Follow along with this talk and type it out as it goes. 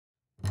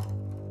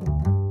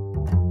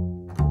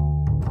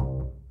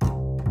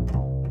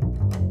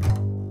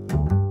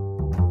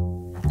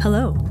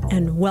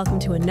and welcome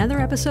to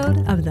another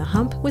episode of The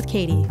Hump with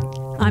Katie.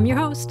 I'm your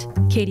host,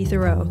 Katie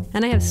Thiroux,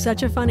 and I have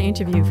such a fun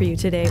interview for you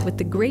today with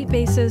the great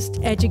bassist,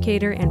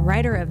 educator, and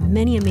writer of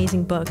many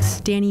amazing books,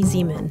 Danny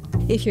Ziemann.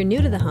 If you're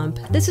new to The Hump,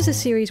 this is a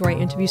series where I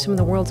interview some of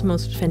the world's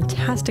most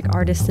fantastic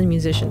artists and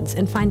musicians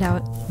and find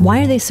out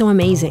why are they so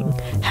amazing,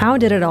 how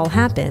did it all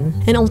happen,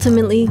 and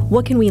ultimately,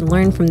 what can we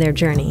learn from their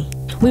journey?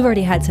 We've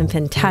already had some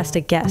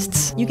fantastic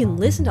guests. You can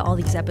listen to all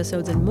these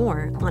episodes and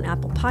more on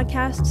Apple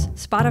Podcasts,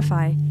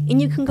 Spotify,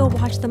 and you can go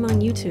watch them on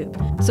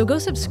YouTube. So go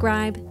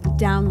subscribe,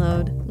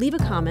 download, leave a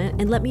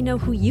comment, and let me know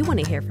who you want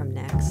to hear from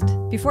next.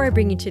 Before I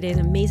bring you today's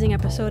amazing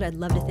episode, I'd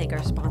love to thank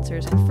our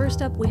sponsors. And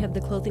first up, we have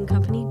the clothing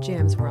company,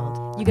 Jams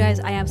World. You guys,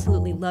 I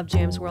absolutely love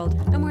Jams World.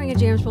 I'm wearing a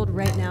Jams World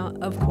right now,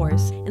 of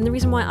course. And the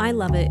reason why I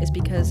love it is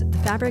because the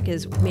fabric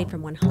is made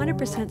from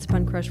 100%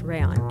 spun crushed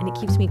rayon, and it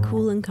keeps me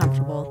cool and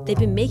comfortable. They've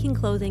been making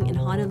clothing in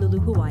Honolulu,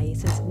 Hawaii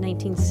since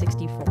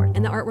 1964.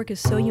 And the artwork is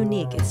so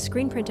unique. It's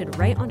screen printed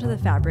right onto the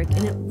fabric,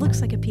 and it looks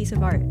like a piece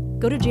of art.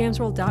 Go to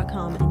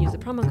jamsworld.com and use the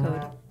promo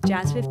code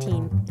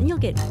JAZZ15, and you'll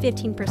get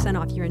 15%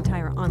 off your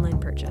entire online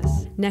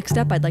purchase. Next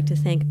up, I'd like to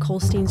thank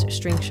Colstein's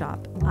String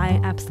Shop. I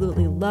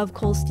absolutely love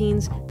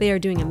Colstein's. They are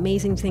doing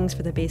amazing things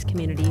for the bass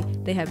community.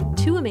 They have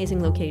 2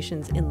 amazing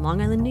locations in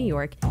Long Island, New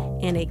York,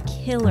 and a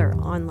killer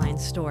online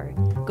store.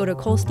 Go to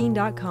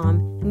colstein.com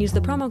and use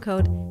the promo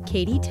code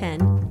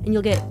KD10, and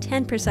you'll get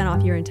 10%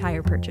 off your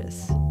entire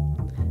purchase.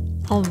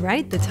 All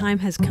right, the time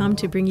has come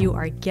to bring you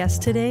our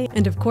guest today,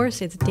 and of course,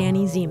 it's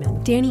Danny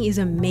Ziemann. Danny is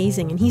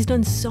amazing, and he's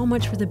done so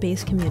much for the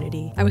bass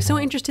community. I was so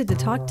interested to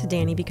talk to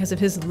Danny because of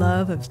his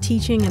love of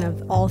teaching and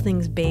of all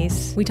things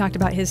bass. We talked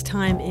about his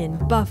time in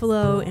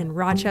Buffalo and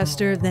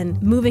Rochester, then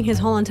moving his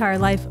whole entire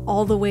life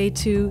all the way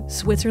to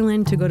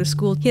Switzerland to go to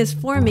school. He has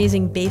 4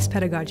 amazing bass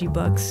pedagogy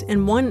books,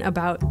 and one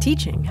about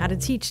teaching, how to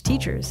teach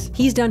teachers.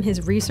 He's done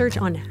his research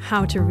on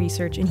how to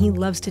research, and he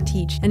loves to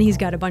teach, and he's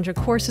got a bunch of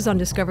courses on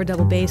Discover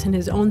Double Bass and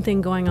his own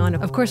thing going on.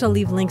 Of course, I'll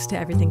leave links to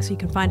everything so you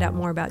can find out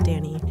more about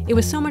Danny. It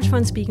was so much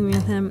fun speaking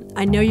with him.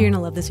 I know you're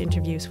gonna love this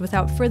interview. So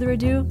without further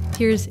ado,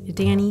 here's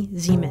Danny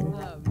Ziemann.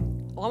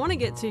 Well, I want to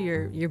get to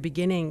your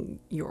beginning,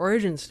 your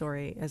origin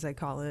story, as I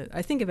call it.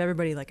 I think of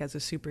everybody like as a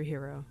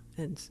superhero,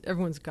 and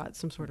everyone's got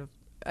some sort of,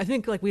 I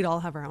think like we'd all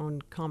have our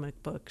own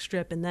comic book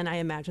strip, and then I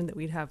imagine that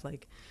we'd have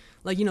like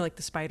you know, like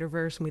the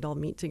Spider-Verse, and we'd all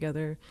meet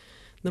together.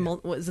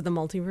 What is it, the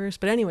multiverse?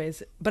 But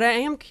anyways, but I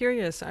am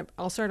curious.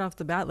 I'll start off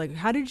the bat. Like,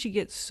 how did you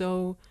get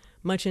so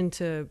much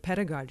into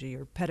pedagogy,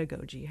 or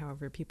pedagogy,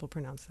 however people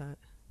pronounce that?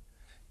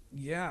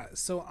 Yeah,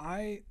 so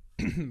I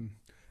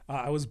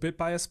I was bit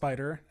by a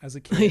spider as a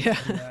kid. Yeah.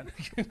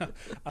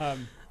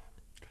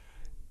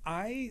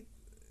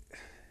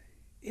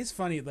 It's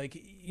funny,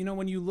 like, you know,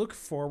 when you look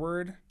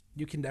forward,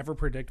 you can never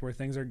predict where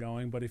things are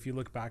going, but if you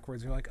look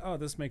backwards, you're like, oh,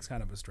 this makes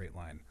kind of a straight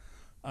line.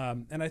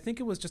 And I think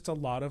it was just a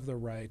lot of the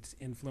right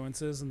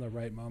influences and the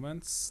right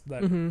moments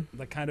that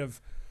that kind of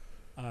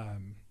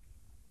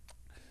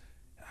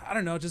I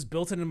don't know, just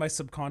built it in my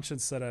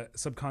subconscious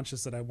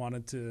that I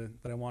wanted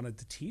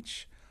to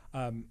teach.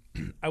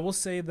 I will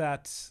say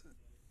that,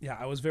 yeah,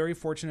 I was very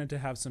fortunate to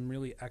have some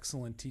really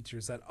excellent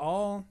teachers that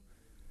all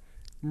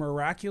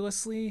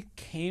miraculously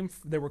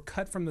they were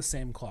cut from the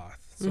same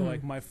cloth. So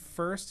like my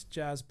first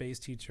jazz bass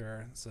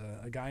teacher is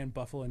a guy in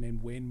Buffalo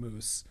named Wayne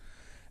Moose,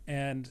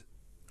 and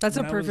that's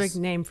a perfect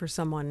name for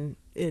someone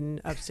in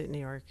upstate New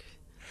York.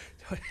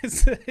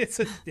 It's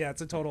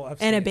a total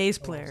upstate. And a bass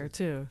player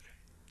too.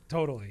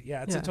 Totally.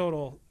 Yeah, it's a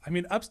total, I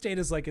mean, upstate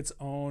is like its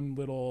own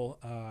little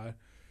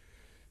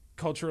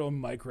cultural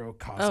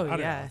microcosm. Oh,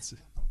 yeah.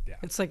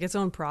 It's like its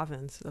own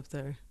province up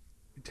there.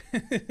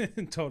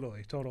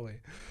 Totally.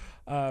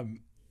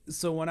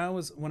 So when I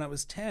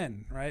was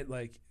 10, right,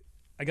 like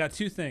I got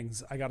 2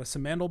 things. I got a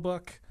Simandl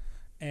book,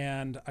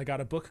 and I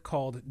got a book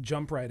called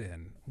Jump Right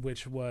In,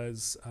 which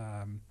was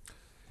I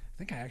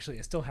think I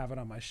still have it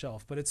on my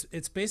shelf, but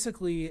it's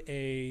basically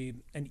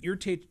an ear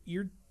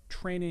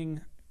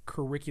training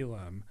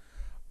curriculum,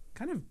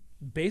 kind of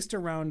based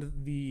around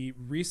the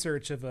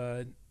research of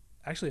a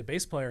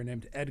bass player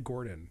named Ed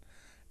Gordon,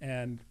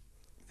 and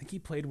I think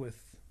he might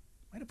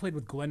have played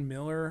with Glenn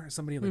Miller or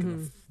somebody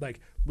like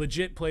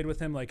legit played with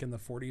him like in the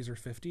 40s or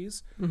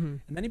 50s,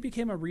 and then he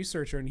became a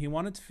researcher, and he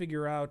wanted to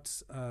figure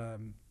out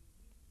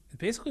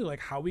basically like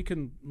how we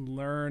can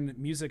learn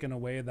music in a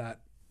way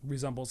that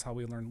resembles how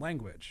we learn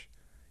language.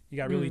 He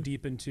got really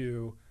deep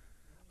into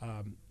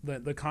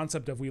the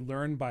concept of we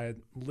learn by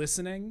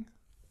listening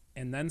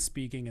and then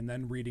speaking and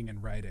then reading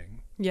and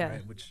writing. Yeah.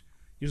 Right? Which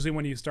usually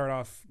when you start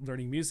off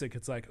learning music,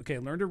 it's like, okay,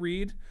 learn to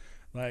read,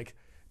 like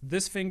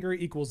this finger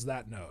equals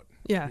that note.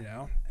 Yeah. You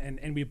know,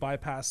 and we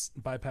bypass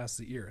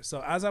the ear.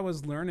 So as I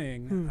was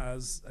learning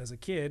as a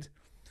kid,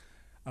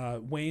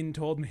 Wayne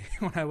told me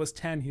when I was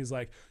 10, he's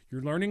like,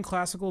 you're learning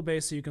classical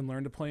bass so you can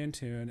learn to play in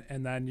tune,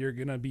 and then you're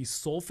going to be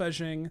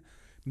solfeging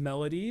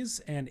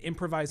melodies and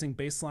improvising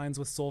bass lines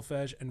with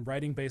solfege and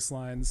writing bass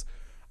lines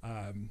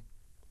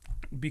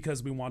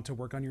because we want to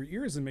work on your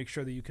ears and make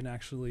sure that you can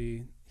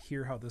actually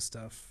hear how this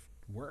stuff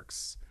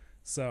works.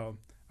 So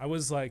I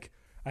was like,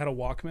 I had a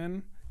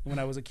Walkman when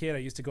I was a kid, I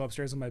used to go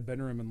upstairs in my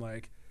bedroom and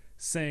like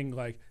sing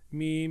like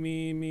me,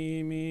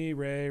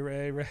 ray,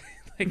 ray, ray.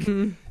 Like,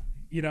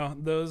 you know,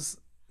 those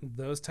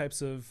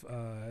types of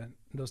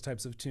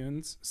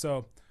tunes.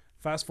 So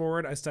fast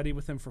forward, I studied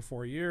with him for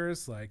 4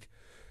 years. Like,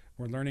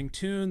 we're learning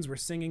tunes, we're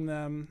singing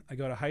them. I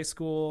go to high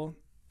school.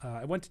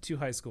 I went to 2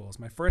 high schools.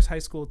 My first high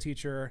school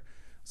teacher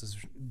was this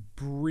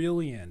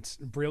brilliant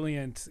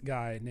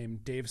guy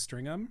named Dave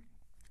Stringham.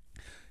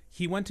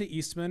 He went to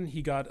Eastman.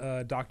 He got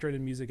a doctorate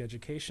in music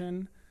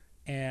education,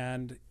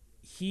 and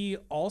he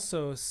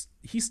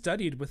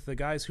studied with the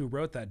guys who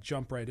wrote that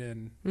Jump Right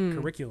In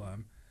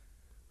curriculum,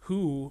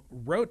 who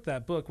wrote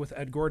that book with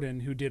Ed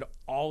Gordon, who did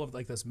all of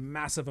like this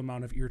massive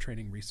amount of ear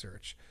training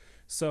research.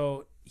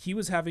 So he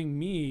was having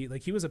me,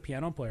 like, he was a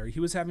piano player. He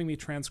was having me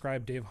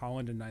transcribe Dave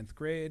Holland in 9th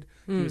grade.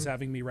 He was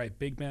having me write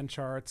big band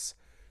charts.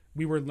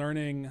 We were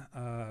learning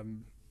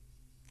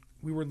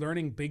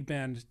big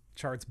band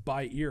charts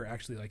by ear,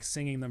 actually, like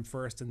singing them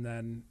first and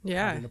then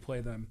having to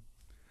play them.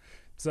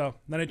 So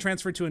then I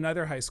transferred to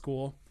another high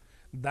school.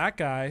 That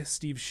guy,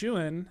 Steve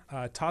Shewan,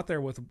 taught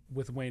there with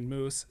Wayne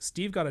Moose.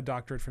 Steve got a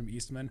doctorate from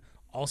Eastman,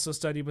 also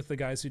studied with the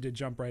guys who did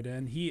Jump Right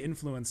In. He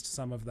influenced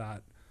some of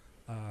that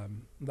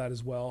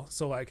as well.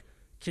 So like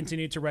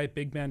continued to write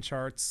big band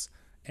charts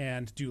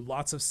and do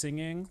lots of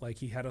singing. Like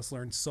he had us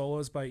learn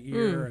solos by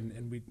ear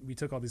and we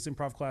took all these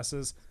improv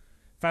classes.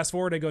 Fast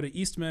forward, I go to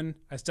Eastman.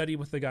 I study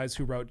with the guys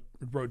who wrote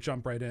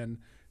Jump Right In.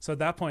 So at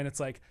that point, it's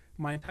like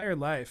my entire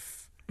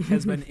life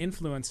has been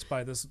influenced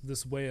by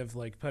this way of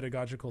like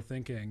pedagogical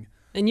thinking.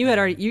 And you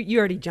had you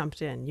already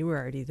jumped in. You were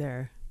already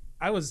there.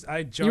 I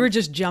jumped. You were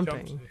just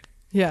jumping.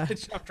 Yeah. I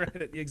jumped right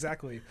in.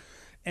 Exactly.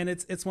 And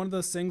it's one of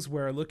those things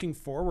where looking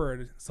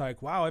forward, it's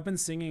like, wow, I've been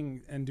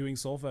singing and doing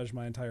solfege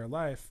my entire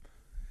life.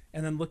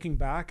 And then looking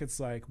back, it's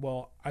like,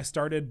 well, I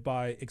started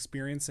by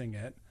experiencing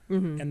it.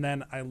 And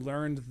then I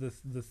learned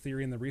the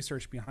theory and the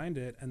research behind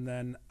it. And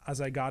then as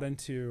I got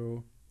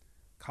into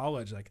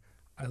college, like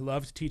I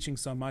loved teaching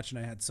so much and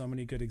I had so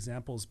many good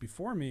examples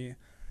before me.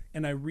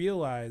 And I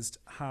realized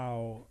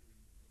how,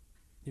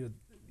 you know,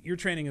 ear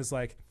training is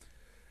like,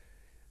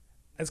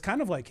 it's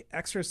kind of like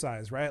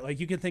exercise, right? Like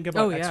you can think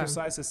about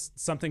exercise as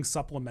something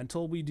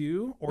supplemental we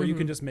do, or you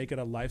can just make it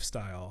a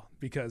lifestyle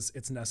because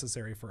it's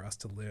necessary for us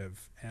to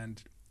live.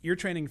 And ear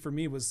training for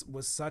me was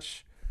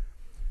such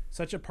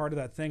a part of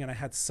that thing. And I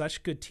had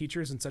such good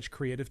teachers and such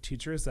creative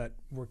teachers that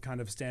were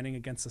kind of standing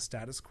against the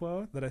status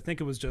quo that I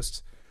think it was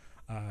just,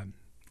 I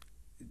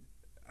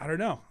don't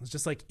know. It was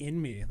just like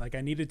in me, like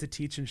I needed to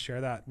teach and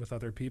share that with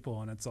other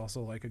people. And it's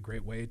also like a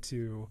great way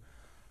to,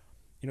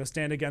 you know,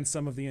 stand against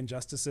some of the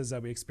injustices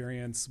that we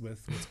experience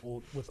with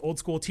old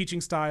school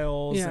teaching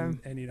styles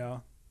and you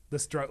know,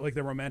 like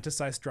the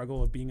romanticized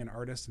struggle of being an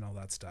artist and all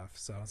that stuff.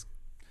 So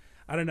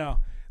I don't know.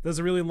 There's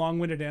a really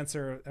long-winded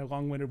answer, a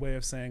long-winded way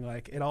of saying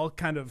like it all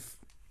kind of,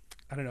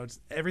 I don't know,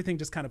 everything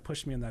just kind of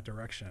pushed me in that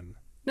direction.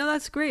 No,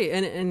 that's great.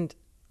 And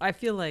I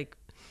feel like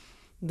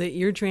the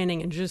ear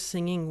training and just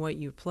singing what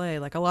you play,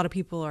 like a lot of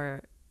people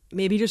are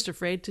maybe just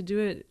afraid to do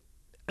it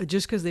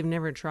just because they've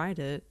never tried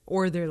it,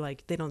 or they're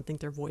like, they don't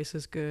think their voice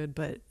is good.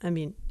 But I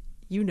mean,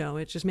 you know,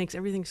 it just makes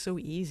everything so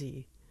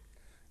easy.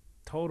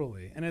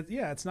 Totally. And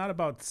it's not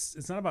about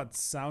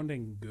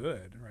sounding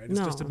good, right? It's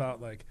just about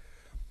like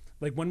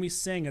when we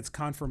sing, it's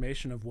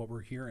confirmation of what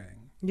we're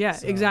hearing. Yeah,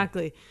 so.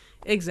 Exactly.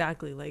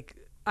 Like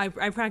I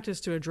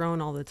practice to a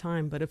drone all the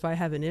time, but if I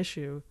have an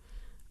issue,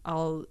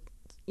 I'll,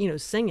 you know,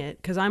 sing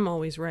it because I'm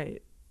always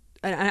right.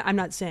 I'm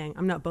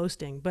not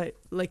boasting, but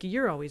like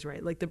you're always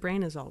right. Like the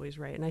brain is always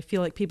right. And I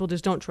feel like people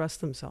just don't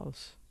trust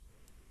themselves.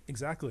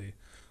 Exactly.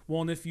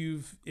 Well, and if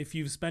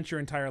you've spent your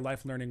entire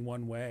life learning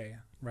one way,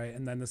 right,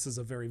 and then this is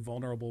a very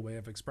vulnerable way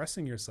of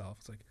expressing yourself,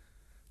 it's like,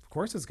 of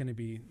course it's going to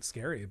be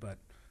scary, but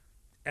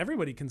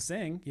everybody can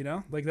sing, you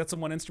know, like that's the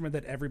one instrument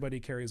that everybody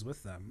carries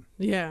with them.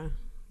 Yeah.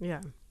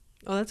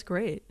 Oh, that's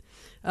great.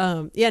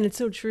 And it's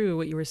so true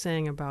what you were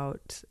saying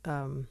about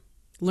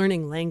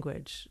learning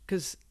language,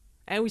 because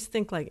I always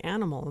think like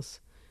animals,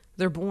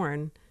 they're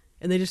born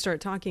and they just start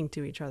talking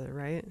to each other,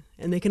 right?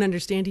 And they can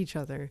understand each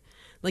other.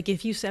 Like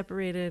if you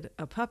separated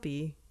a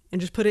puppy and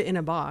just put it in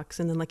a box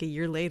and then like a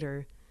year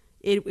later,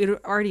 it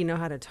would already know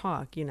how to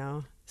talk, you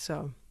know?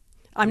 So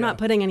I'm not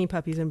putting any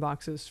puppies in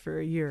boxes for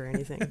a year or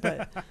anything,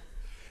 but...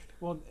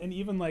 Well, and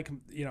even like,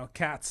 you know,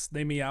 cats,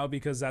 they meow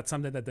because that's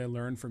something that they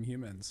learn from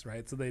humans,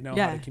 right? So they know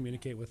how to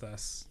communicate with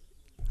us.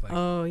 Like,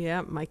 oh,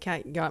 yeah. My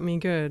cat got me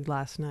good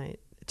last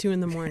night, 2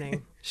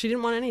 a.m. She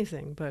didn't want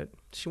anything, but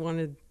she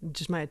wanted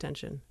just my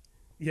attention.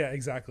 Yeah,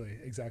 exactly.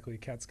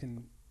 Cats can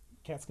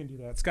do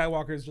that.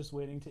 Skywalker's just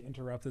waiting to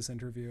interrupt this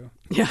interview.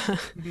 Yeah.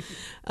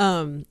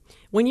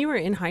 When you were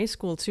in high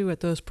school too,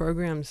 at those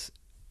programs,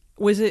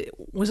 was it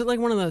like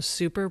one of those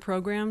super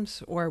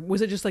programs, or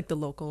was it just like the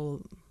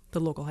local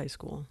high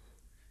school?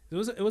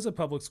 It was a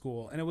public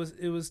school, and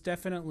it was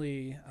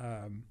definitely,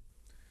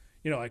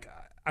 you know, like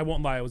I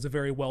won't lie, it was a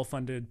very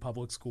well-funded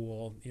public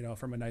school, you know,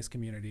 from a nice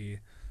community,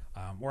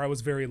 where I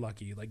was very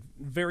lucky, like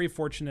very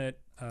fortunate,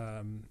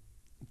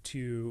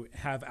 to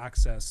have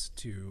access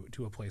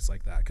to a place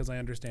like that, because I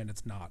understand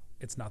it's not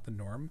the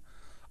norm,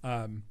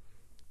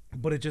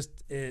 but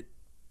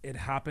it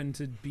happened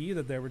to be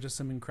that there were just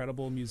some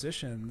incredible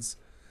musicians,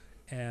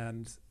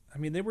 and I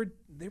mean they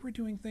were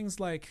doing things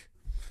like,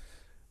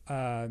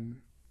 I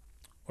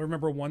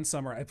remember one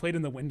summer I played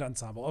in the wind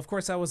ensemble. Of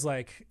course, I was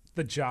like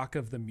the jock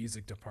of the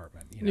music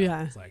department, you know.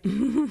 Yeah. It's like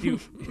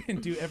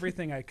do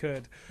everything I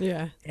could.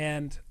 Yeah.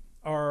 And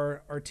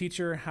our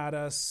teacher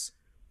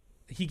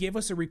he gave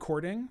us a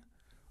recording,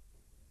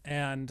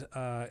 and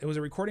it was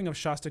a recording of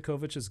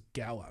Shostakovich's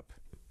Galop.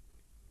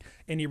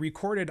 And he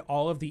recorded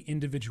all of the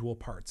individual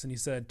parts. And he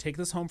said, take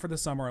this home for the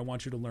summer. I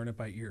want you to learn it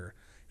by ear.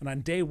 And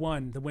on day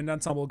one, the wind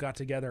ensemble got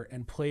together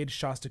and played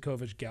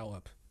Shostakovich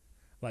Galop.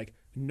 Like,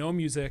 no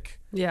music.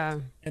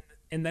 Yeah.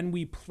 And then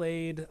we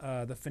played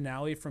the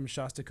finale from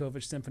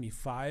Shostakovich Symphony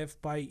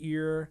 5 by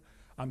ear.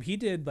 He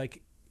did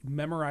like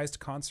memorized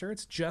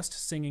concerts, just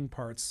singing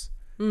parts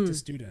to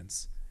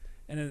students.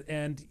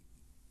 And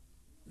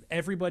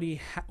everybody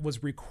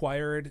was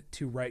required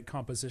to write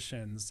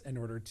compositions in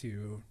order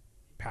to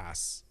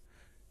pass,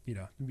 you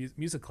know,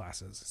 music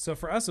classes. So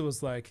for us, it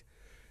was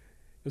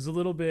a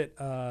little bit,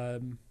 I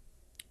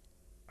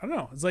don't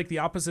know. It's like the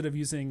opposite of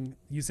using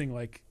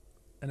like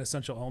an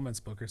essential elements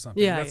book or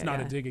something. Yeah, that's not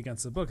a dig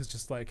against the book. It's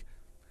just like,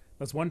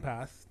 that's one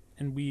path.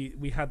 And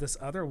we had this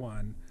other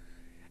one,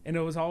 and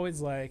it was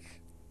always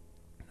like,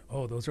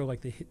 oh, those are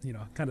like the, you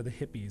know, kind of the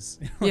hippies,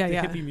 you know, the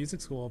hippie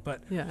music school.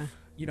 But,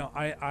 you know,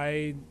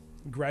 I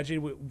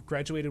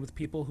graduated with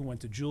people who went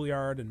to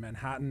Juilliard and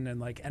Manhattan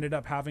and like ended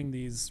up having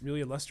these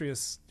really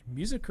illustrious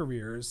music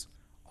careers,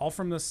 all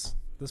from this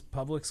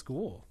public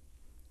school.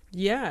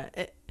 Yeah.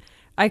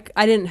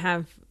 I didn't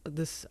have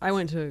this. I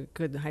went to a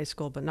good high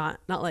school, but not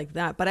like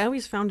that. But I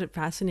always found it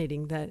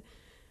fascinating that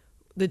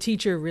the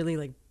teacher really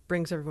like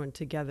brings everyone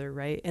together,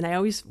 right? And I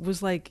always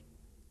was like,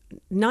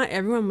 not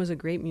everyone was a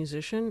great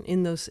musician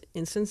in those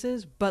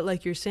instances, but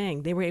like you're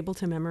saying, they were able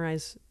to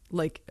memorize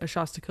like a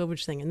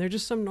Shostakovich thing, and they're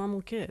just some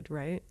normal kid,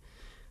 right?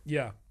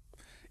 Yeah.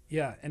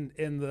 And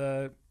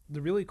the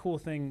really cool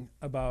thing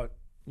about,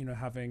 you know,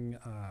 having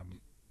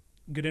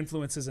good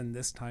influences in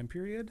this time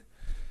period,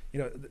 you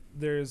know,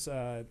 there's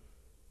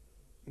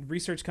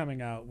research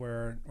coming out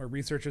where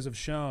researchers have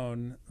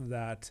shown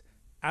that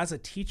as a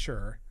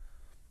teacher,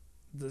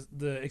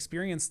 the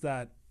experience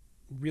that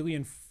really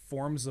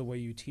informs the way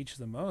you teach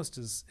the most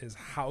is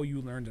how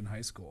you learned in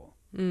high school.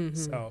 Mm-hmm.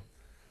 So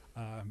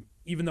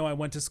even though I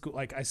went to school,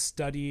 like I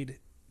studied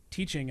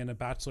teaching in a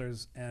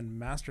bachelor's and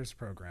master's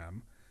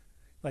program,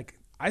 like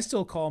I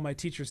still call my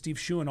teacher Steve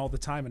Schuin all the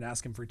time and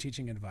ask him for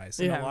teaching advice.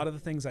 And a lot of the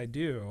things I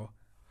do,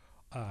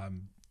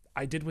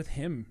 I did with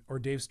him or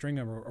Dave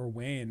Stringham or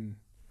Wayne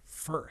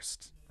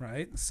first,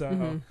 right?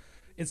 So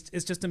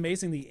it's just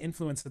amazing the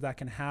influence that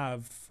can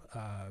have,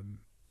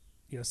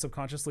 you know,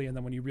 subconsciously. And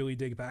then when you really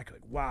dig back,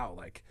 like, wow,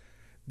 like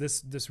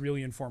this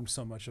really informed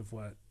so much of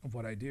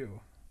what I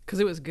do. Because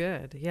it was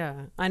good.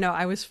 Yeah, I know.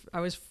 I was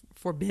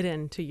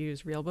forbidden to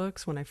use real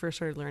books when I first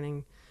started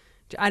learning.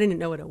 I didn't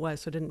know what it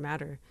was, so it didn't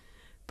matter.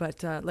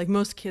 But like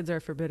most kids are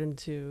forbidden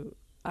to,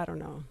 I don't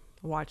know,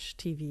 watch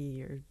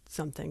TV or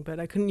something. But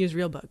I couldn't use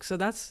real books, so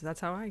that's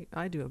how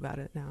I do about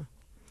it now.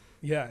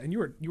 Yeah, and you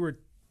were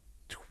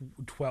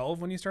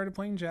 12 when you started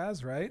playing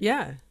jazz, right?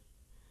 Yeah.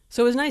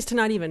 So it was nice to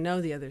not even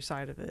know the other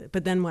side of it.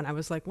 But then when I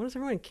was like, what is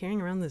everyone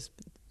carrying around this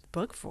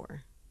book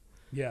for?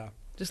 Yeah.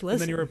 Just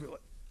listen. And then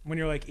when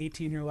you're like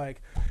 18, you're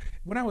like,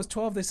 when I was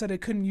 12, they said I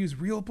couldn't use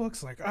real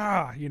books. Like,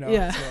 you know.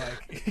 Yeah. So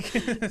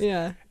like,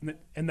 yeah.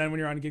 And then when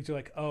you're on gigs, you're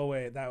like, oh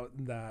wait,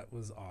 that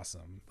was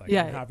awesome. Like,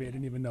 yeah. I'm happy I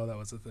didn't even know that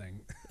was a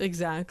thing.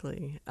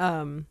 Exactly.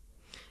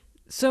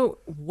 So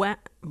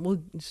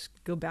we'll just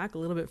go back a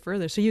little bit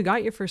further. So you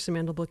got your first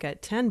Simandl book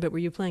at 10, but were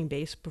you playing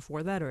bass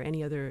before that or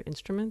any other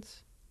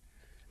instruments?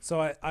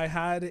 So I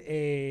had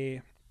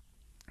a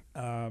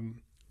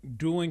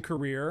dueling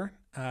career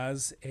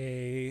as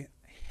a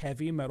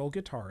heavy metal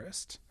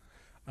guitarist.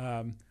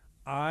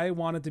 I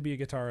wanted to be a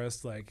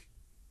guitarist like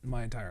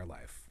my entire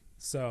life.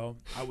 So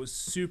I was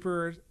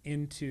super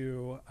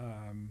into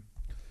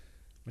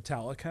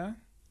Metallica,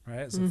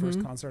 right? It's the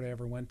first concert I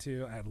ever went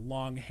to. I had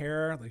long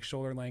hair, like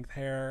shoulder length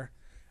hair.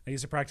 I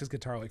used to practice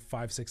guitar like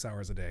 5-6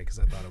 hours a day because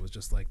I thought it was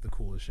just like the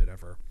coolest shit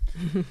ever.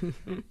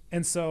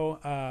 And so,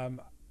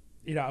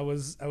 you know, I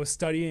was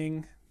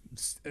studying,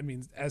 I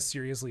mean, as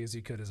seriously as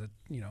you could as a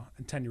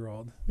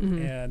 10-year-old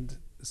and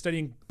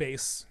studying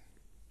bass.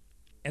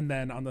 And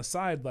then on the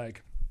side,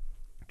 like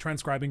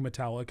transcribing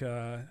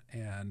Metallica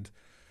and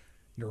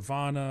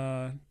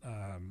Nirvana,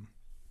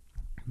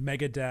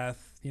 Megadeth,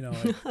 you know.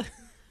 Like,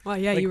 well,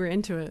 yeah, like, you were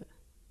into it.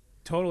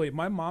 Totally.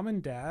 My mom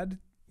and dad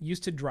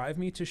used to drive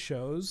me to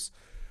shows,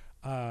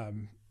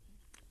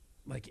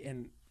 like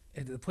in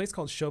a place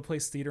called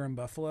Showplace Theater in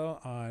Buffalo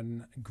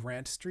on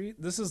Grant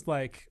Street. This is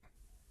like,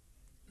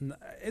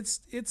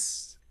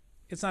 it's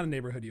not a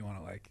neighborhood you want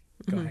to like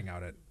go hang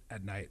out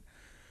at night.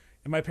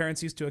 And my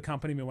parents used to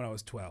accompany me when I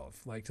was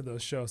 12, like to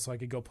those shows, so I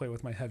could go play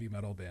with my heavy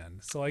metal band.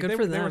 So like they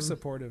were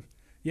supportive.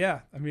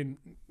 Yeah, I mean,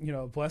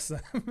 bless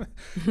them.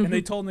 And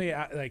they told me,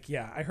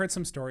 I heard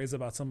some stories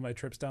about some of my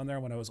trips down there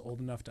when I was old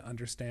enough to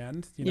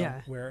understand,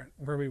 where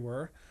we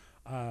were.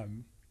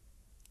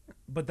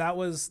 But that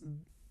was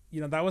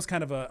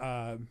kind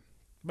of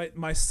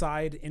my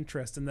side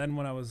interest. And then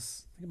when I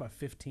was, I think about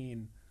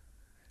 15,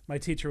 my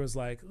teacher was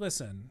like,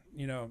 listen,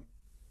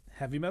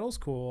 heavy metal's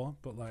cool,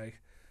 but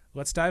like,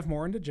 let's dive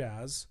more into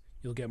jazz.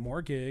 You'll get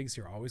more gigs.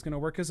 You're always going to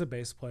work as a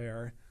bass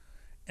player.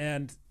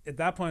 And at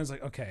that point, I was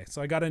like, okay. So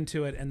I got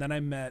into it, and then I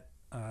met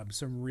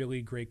some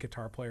really great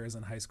guitar players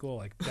in high school,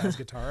 like jazz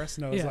guitarists,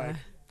 and I was like,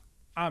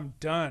 I'm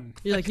done.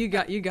 You're like, you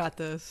got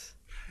this.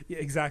 Yeah,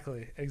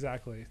 exactly.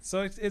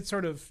 So it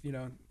sort of,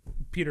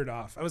 petered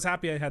off. I was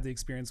happy I had the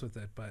experience with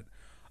it, but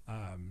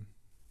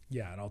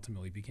it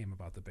ultimately became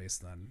about the bass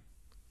then.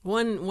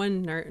 One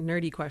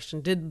nerdy question: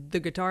 did the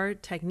guitar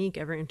technique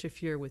ever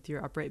interfere with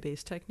your upright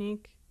bass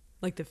technique,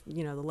 like the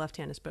left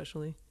hand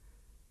especially?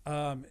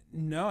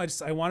 No,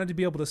 I wanted to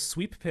be able to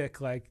sweep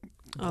pick like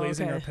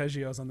blazing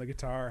arpeggios on the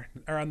guitar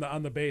or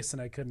on the bass,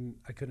 and I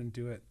couldn't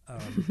do it.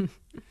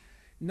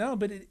 No,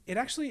 but it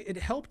actually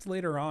helped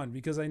later on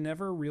because I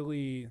never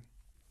really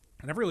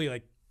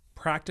like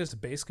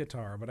practiced bass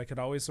guitar, but I could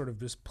always sort of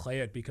just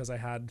play it because I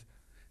had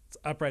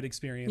upright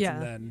experience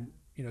and then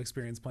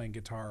experience playing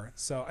guitar.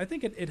 So I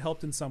think it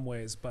helped in some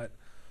ways, but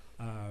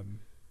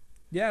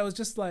it was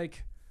just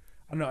like,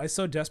 I don't know. I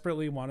so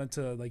desperately wanted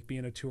to like be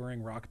in a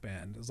touring rock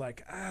band. It was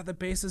like, the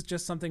bass is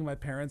just something my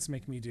parents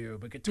make me do,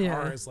 but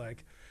guitar is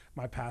like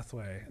my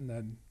pathway. And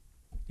then,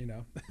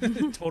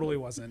 it totally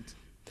wasn't.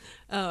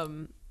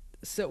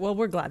 So, well,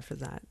 we're glad for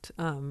that.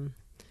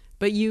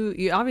 But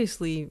you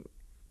obviously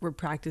were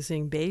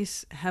practicing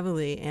bass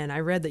heavily, and I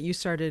read that you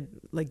started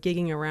like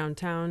gigging around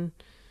town.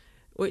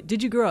 Wait,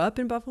 did you grow up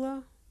in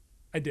Buffalo?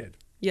 I did.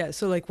 Yeah.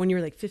 So like when you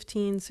were like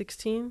 15,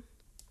 16?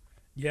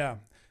 Yeah.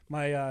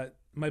 My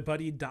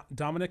buddy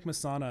Dominic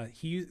Masana,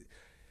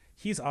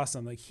 he's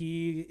awesome. Like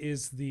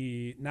he's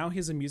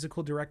a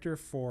musical director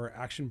for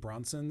Action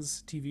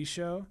Bronson's TV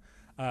show.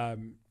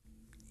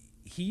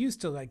 He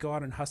used to like go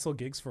out and hustle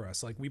gigs for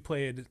us. Like we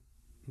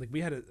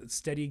had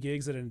steady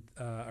gigs at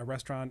a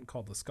restaurant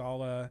called La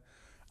Scala.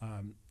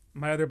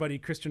 My other buddy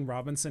Christian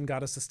Robinson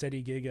got us a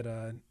steady gig at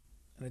an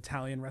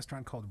Italian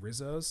restaurant called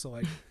Rizzo's. So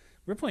like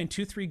we were playing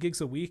 2-3 gigs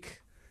a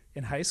week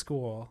in high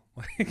school.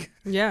 Like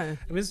it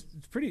was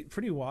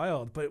pretty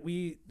wild. But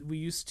we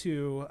used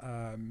to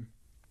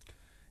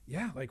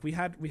like we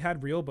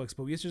had real books,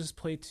 but we used to just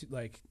play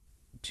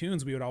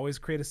tunes. We would always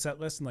create a set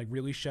list and like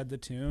really shed the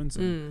tunes.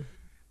 And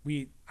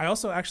I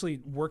also actually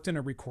worked in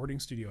a recording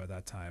studio at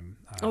that time.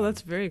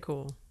 That's very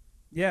cool.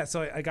 Yeah,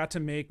 so I got to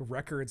make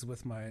records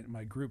with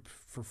my group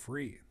for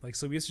free. Like,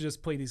 so we used to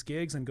just play these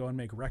gigs and go and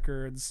make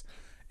records.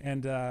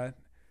 And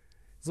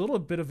it's a little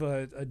bit of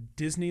a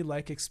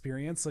Disney-like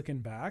experience looking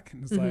back.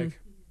 And it's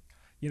like,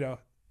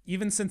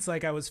 even since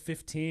like I was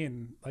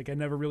 15, like I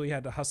never really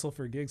had to hustle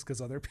for gigs because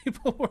other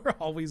people were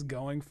always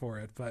going for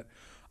it. But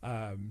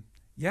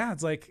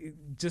it's like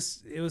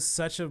it was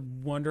such a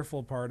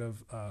wonderful part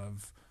of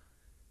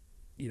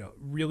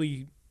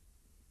really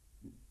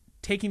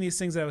taking these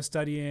things that I was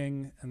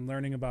studying and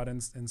learning about in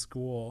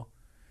school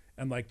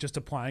and like just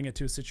applying it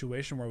to a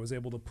situation where I was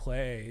able to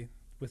play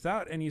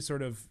without any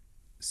sort of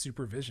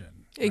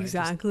supervision.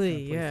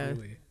 Exactly. Yeah.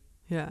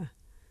 Yeah.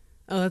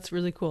 Oh, that's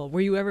really cool.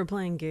 Were you ever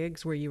playing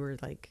gigs where you were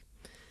like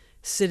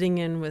sitting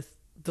in with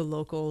the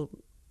local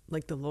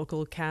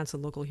cats, the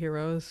local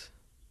heroes?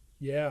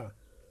 Yeah.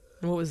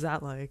 And what was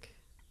that like?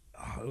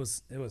 Oh, it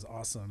was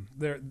awesome.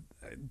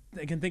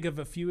 I can think of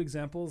a few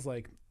examples.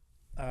 Like,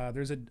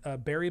 there's a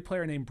Barry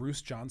player named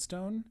Bruce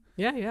Johnstone.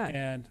 Yeah.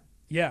 And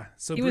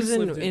so he Bruce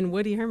was in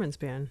Woody Herman's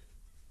band.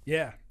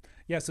 Yeah.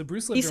 So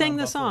Bruce lived. He sang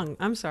the Buffalo. song.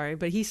 I'm sorry,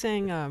 but he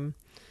sang one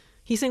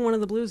of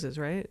the blueses,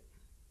 right?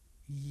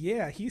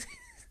 Yeah,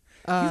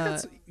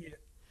 I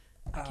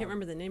can't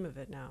remember the name of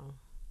it now,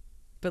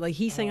 but like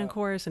he sang a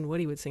chorus and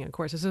Woody would sing a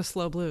chorus. It's a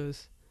slow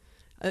blues.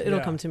 It'll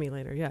come to me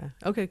later. Yeah.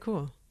 Okay.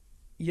 Cool.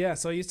 Yeah.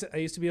 So I used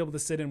to be able to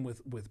sit in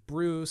with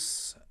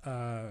Bruce,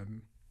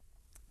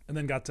 and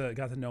then got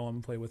to know him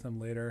and play with him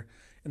later.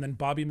 And then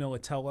Bobby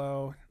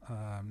Militello,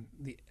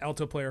 the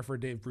alto player for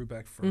Dave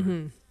Brubeck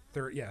for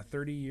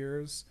 30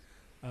 years.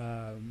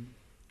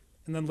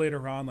 And then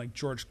later on, like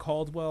George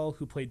Caldwell,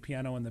 who played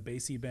piano in the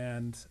Basie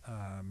band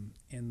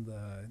in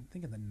the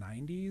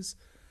 90s.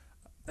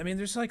 I mean,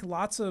 there's like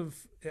lots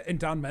of, and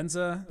Don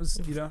Menza was,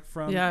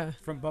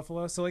 from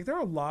Buffalo. So like there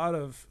are a lot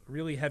of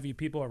really heavy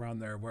people around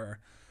there where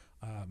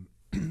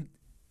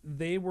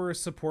they were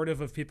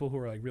supportive of people who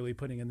were like really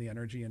putting in the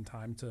energy and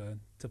time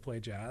to play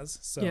jazz.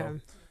 So,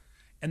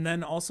 and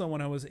then also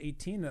when I was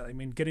 18, I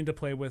mean, getting to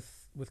play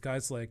with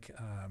guys like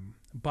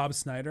Bob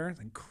Snyder, an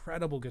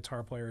incredible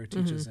guitar player who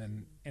teaches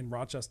in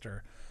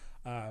Rochester.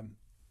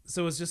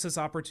 So it was just this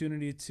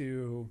opportunity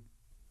to,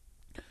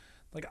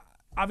 like,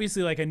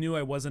 obviously, like I knew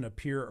I wasn't a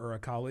peer or a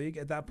colleague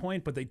at that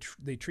point, but they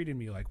treated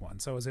me like one.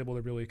 So I was able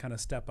to really kind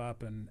of step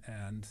up and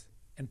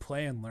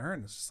play and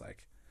learn. It's just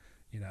like,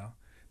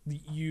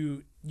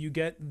 you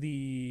get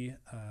the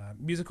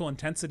musical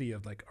intensity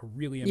of like a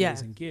really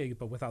amazing gig,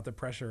 but without the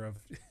pressure of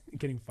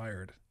getting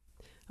fired.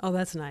 Oh,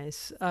 that's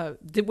nice.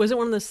 Was it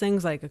one of those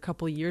things like a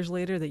couple years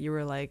later that you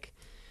were like,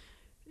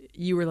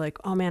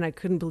 oh man, I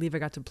couldn't believe I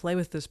got to play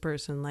with this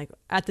person? Like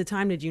at the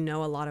time, did you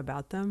know a lot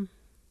about them?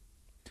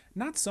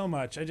 Not so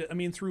much. I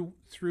mean,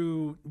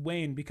 through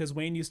Wayne, because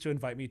Wayne used to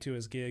invite me to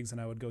his gigs, and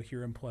I would go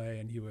hear him play,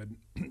 and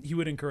he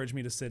would encourage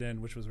me to sit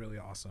in, which was really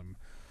awesome.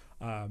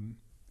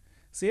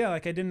 So yeah,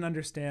 like I didn't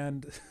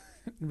understand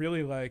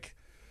really, like,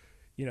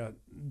 you know,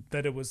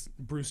 that it was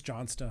Bruce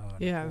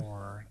Johnstone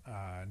or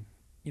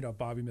you know,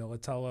 Bobby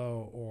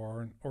Militello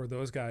or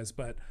those guys,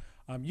 but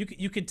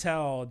you could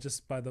tell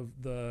just by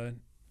the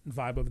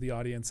vibe of the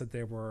audience that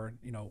they were,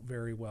 you know,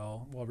 very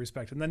well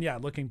respected. And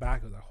then looking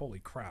back, I was like, holy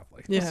crap,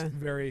 like this is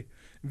very,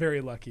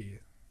 very lucky.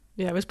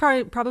 Yeah, it was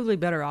probably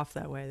better off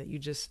that way, that you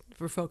just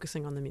were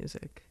focusing on the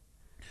music.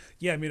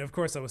 Yeah, I mean, of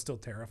course I was still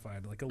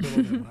terrified, like a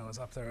little bit when I was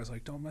up there. I was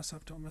like, don't mess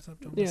up, don't mess up,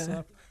 don't mess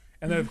up.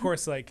 And then of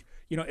course, like,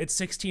 you know, at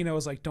 16 I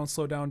was like, don't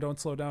slow down, don't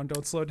slow down,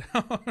 don't slow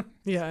down.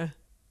 Yeah.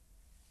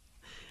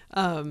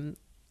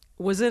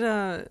 Was it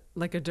a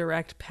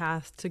direct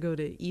path to go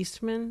to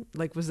Eastman?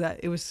 Like,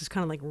 it was just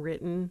kind of like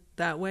written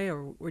that way,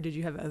 or did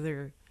you have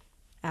other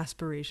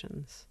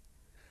aspirations?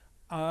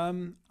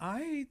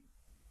 I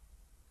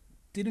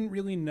didn't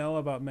really know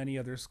about many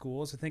other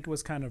schools. I think it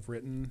was kind of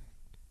written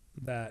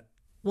that.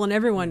 Well, and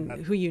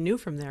everyone who you knew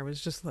from there was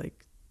just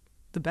like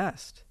the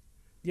best.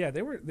 Yeah,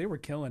 they were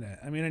killing it.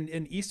 I mean,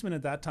 in Eastman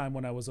at that time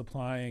when I was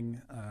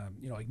applying,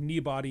 you know, like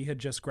Kneebody had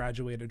just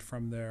graduated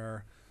from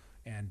there.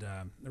 And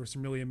there were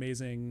some really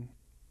amazing,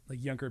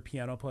 like, younger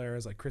piano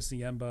players like Chris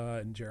Ziemba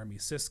and Jeremy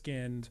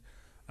Siskind.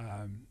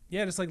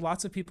 Just like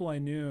lots of people I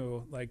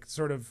knew, like,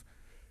 sort of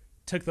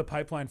took the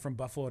pipeline from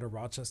Buffalo to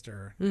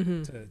Rochester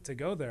to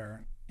go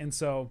there. And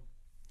so,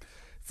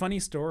 funny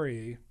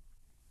story,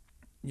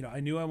 you know,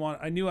 I knew I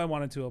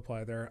wanted to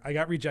apply there. I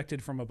got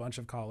rejected from a bunch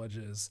of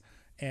colleges,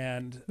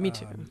 and me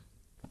too.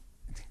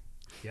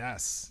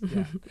 Yes,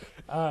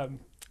 yeah.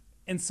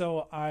 And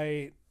so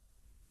I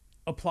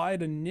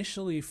applied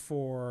initially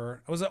I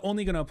was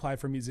only going to apply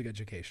for music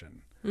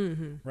education,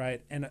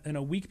 right? And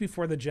a week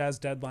before the jazz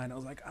deadline, I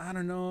was like, I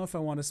don't know if I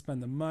want to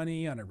spend the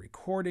money on a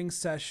recording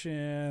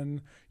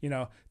session, you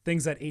know,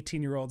 things that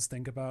 18-year-olds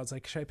think about. It's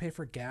like, should I pay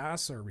for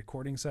gas or a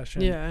recording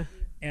session? Yeah.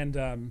 And,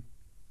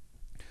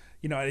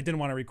 you know, I didn't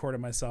want to record it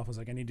myself. I was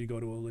like, I need to go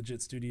to a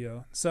legit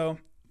studio. So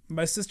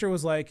my sister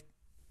was like,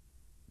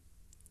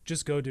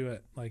 just go do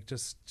it. Like,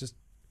 just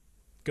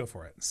go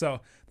for it.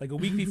 So like a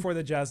week before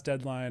the jazz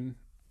deadline,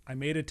 I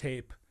made a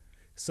tape,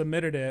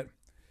 submitted it,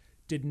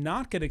 did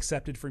not get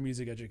accepted for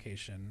music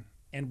education,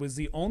 and was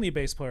the only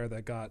bass player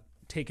that got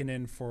taken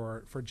in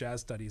for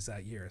jazz studies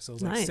that year. So it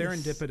was like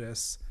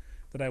serendipitous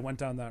that I went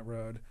down that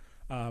road.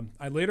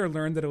 I later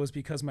learned that it was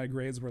because my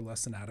grades were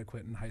less than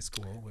adequate in high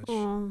school, which,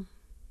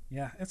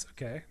 yeah, it's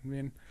okay. I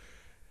mean,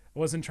 I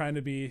wasn't trying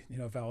to be, you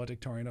know,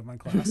 valedictorian of my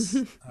class.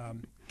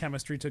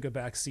 Chemistry took a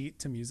back seat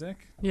to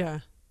music. Yeah.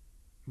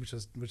 Which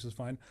is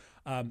fine.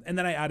 And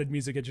then I added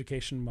music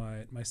education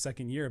my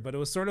second year, but it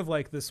was sort of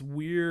like this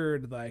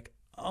weird, like,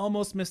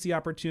 almost missed the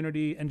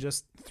opportunity and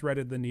just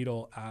threaded the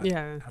needle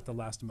at the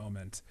last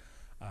moment.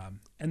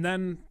 And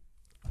then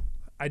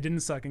I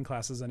didn't suck in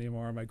classes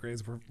anymore. My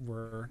grades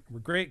were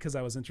great because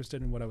I was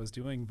interested in what I was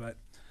doing. But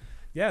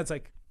yeah, it's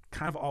like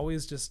kind of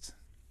always just,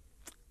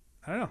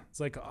 I don't know.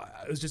 It's like,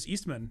 it was just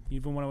Eastman.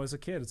 Even when I was a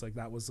kid, it's like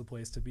that was the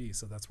place to be.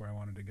 So that's where I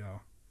wanted to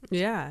go.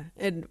 Yeah.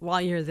 And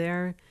while you're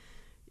there,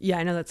 yeah,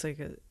 I know that's like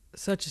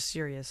such a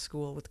serious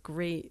school with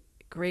great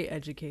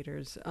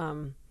educators.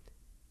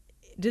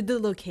 Did the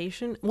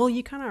location, well,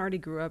 you kind of already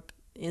grew up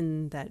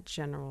in that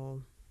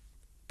general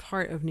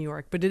part of New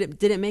York, but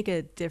did it make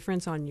a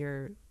difference on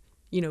your,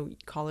 you know,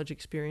 college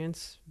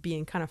experience,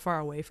 being kind of far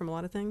away from a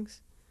lot of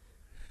things?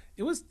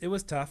 It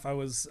was tough. I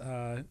was,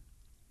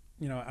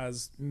 you know,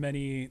 as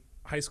many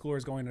high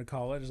schoolers going to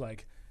college,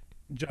 like,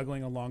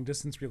 juggling a long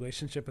distance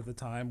relationship at the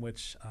time,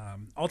 which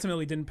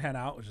ultimately didn't pan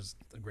out, which is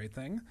a great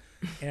thing.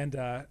 And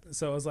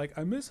so I was like,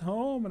 I miss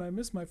home and I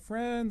miss my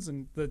friends.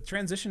 And the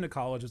transition to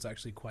college was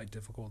actually quite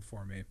difficult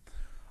for me.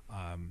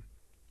 And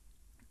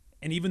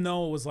even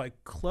though it was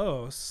like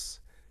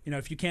close, you know,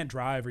 if you can't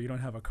drive or you don't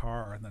have a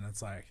car, then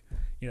it's like,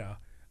 you know,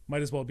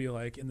 might as well be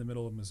like in the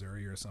middle of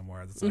Missouri or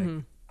somewhere that's like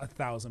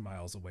 1,000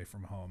 miles away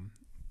from home.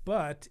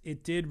 But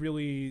it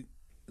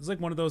was like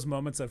one of those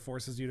moments that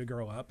forces you to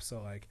grow up.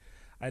 So like,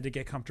 I had to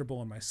get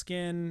comfortable in my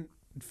skin,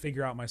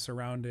 figure out my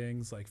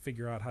surroundings, like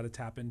figure out how to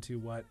tap into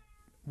what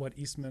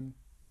Eastman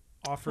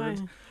offered.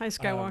 Hi,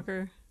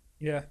 Skywalker.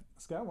 Yeah,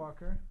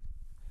 Skywalker.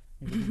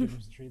 Maybe we can give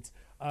him some treats.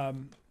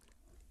 And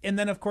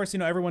then, of course, you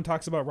know, everyone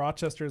talks about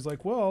Rochester is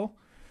like, well,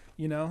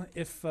 you know,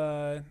 if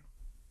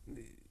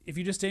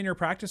you just stay in your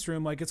practice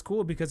room, like, it's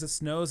cool because it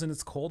snows and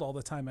it's cold all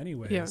the time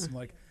anyways. Yeah. I'm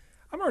like,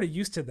 I'm already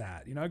used to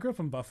that. You know, I grew up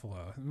in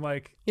Buffalo. I'm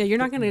like, yeah, you're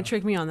not going to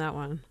trick me on that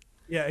one.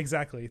 Yeah,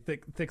 exactly.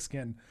 Thick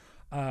skin.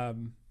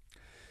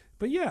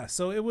 yeah,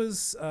 so it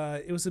was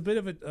a bit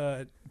of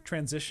a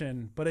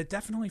transition, but it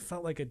definitely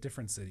felt like a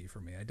different city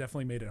for me. I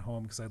definitely made it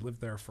home because I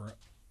lived there for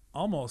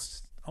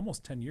almost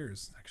 10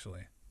 years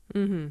actually.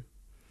 Mm-hmm.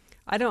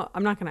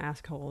 I'm not going to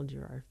ask how old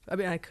you are. I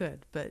mean, I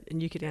could,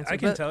 and you could answer. I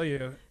can tell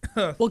you.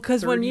 Well,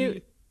 because when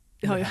you,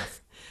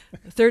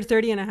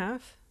 30 and a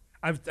half?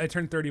 I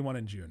turned 31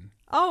 in June.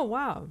 Oh,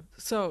 wow.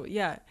 So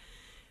yeah,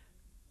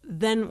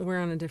 then we're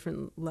on a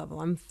different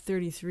level. I'm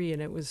 33,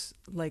 and it was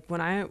like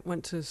when I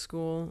went to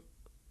school,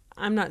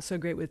 I'm not so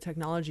great with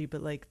technology,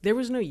 but like there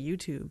was no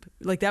YouTube.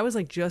 Like that was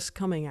like just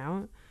coming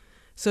out.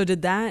 So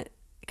did that,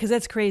 because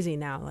that's crazy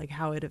now, like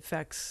how it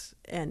affects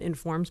and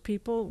informs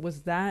people.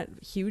 Was that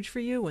huge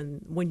for you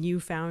when you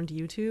found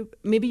YouTube?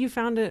 Maybe you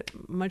found it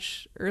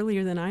much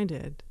earlier than I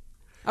did.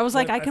 I was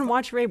like, I can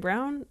watch Ray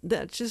Brown.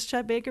 That's just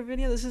Chet Baker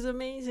video. This is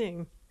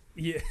amazing.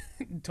 Yeah,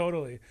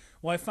 totally.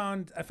 Well, I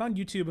found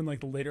YouTube in like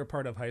the later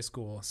part of high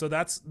school. So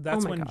that's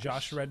when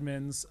Josh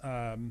Redman's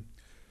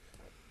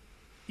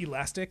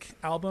Elastic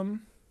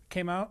album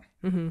came out,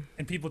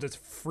 and people just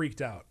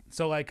freaked out.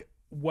 So like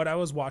what I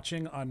was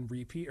watching on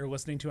repeat or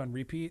listening to on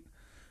repeat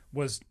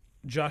was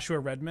Joshua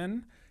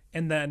Redman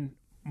and then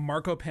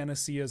Marco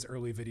Panacea's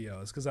early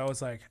videos, because I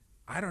was like,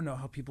 I don't know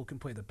how people can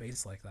play the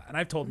bass like that. And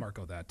I've told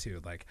Marco that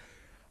too. Like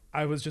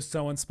I was just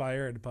so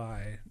inspired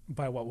by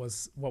what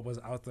was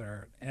out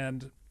there.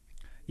 And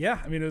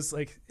yeah, I mean,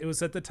 it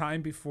was at the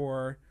time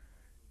before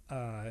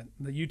the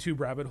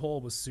YouTube rabbit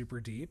hole was super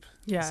deep.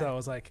 Yeah. So I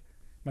was like,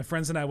 my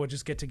friends and I would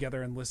just get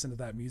together and listen to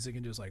that music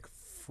and just like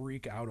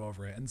freak out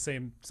over it. And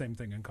same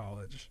thing in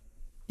college.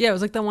 Yeah, it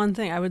was like the one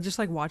thing I would just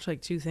like watch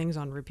like 2 things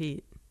on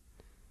repeat.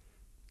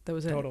 That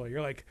was it. Totally.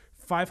 You're like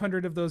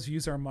 500 of those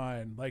views are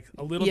mine. Like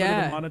a little bit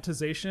of the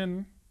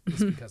monetization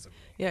is because of me.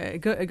 Yeah, it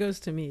goes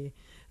to me.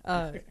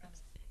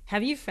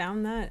 Have you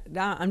found that?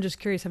 I'm just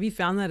curious. Have you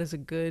found that as a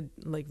good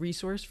like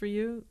resource for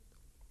you?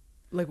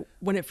 Like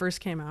when it first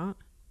came out?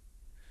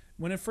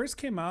 When it first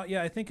came out,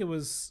 yeah, I think it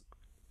was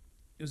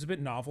a bit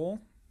novel.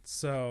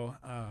 So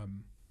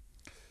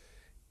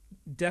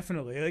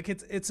definitely, like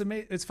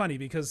it's funny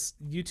because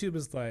YouTube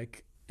is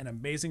like an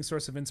amazing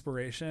source of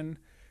inspiration.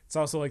 It's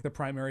also like the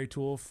primary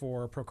tool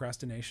for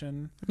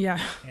procrastination. Yeah.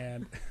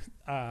 And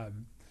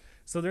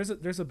so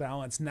there's a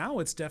balance. Now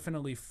it's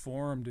definitely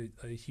formed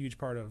a huge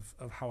part of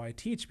how I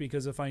teach,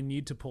 because if I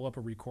need to pull up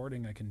a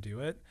recording, I can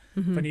do it.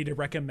 If I need to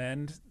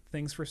recommend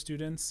things for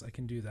students, I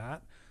can do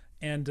that.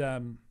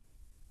 And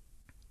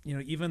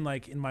even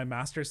like in my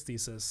master's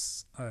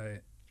thesis, I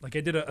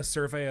did a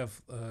survey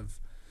of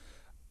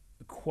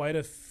quite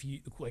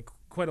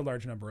a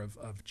large number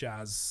of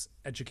jazz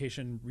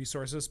education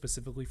resources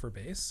specifically for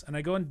bass, and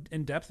I go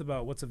in depth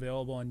about what's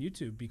available on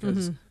YouTube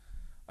because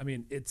I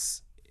mean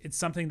it's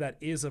something that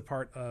is a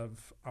part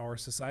of our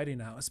society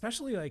now,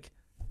 especially like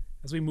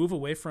as we move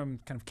away from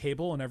kind of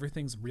cable and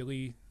everything's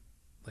really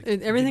like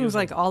everything's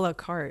like a la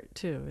carte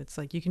too. It's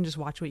like you can just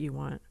watch what you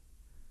want.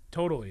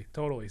 Totally.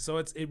 So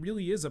it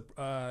really is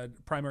a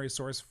primary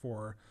source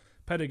for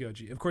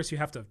pedagogy. Of course, you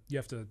have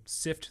to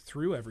sift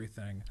through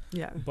everything.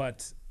 Yeah.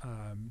 But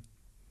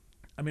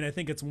I mean, I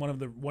think it's one of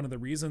the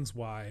reasons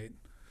why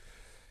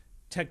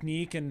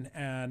technique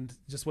and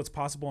just what's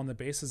possible on the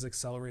bass has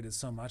accelerated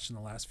so much in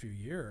the last few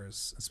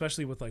years,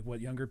 especially with like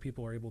what younger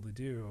people are able to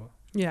do.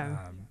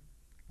 Yeah.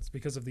 It's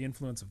because of the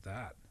influence of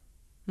that.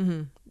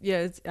 Mm-hmm.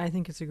 Yeah, I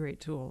think it's a great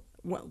tool.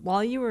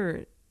 While you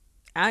were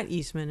at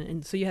Eastman,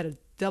 and so you had a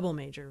double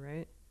major,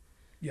 right?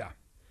 Yeah.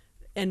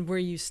 And were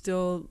you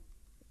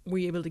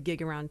able to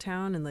gig around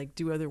town and like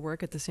do other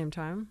work at the same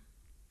time?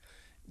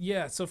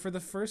 Yeah. So for the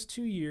first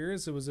 2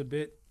 years, it was a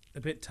bit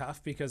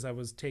tough because I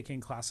was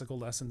taking classical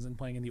lessons and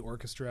playing in the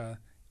orchestra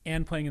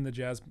and playing in the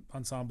jazz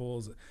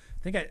ensembles. I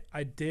think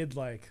I did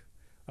like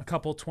a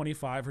couple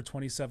 25 or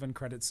 27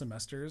 credit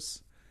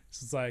semesters.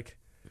 So it's like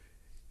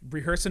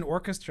rehearse in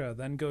orchestra,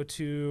 then go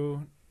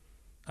to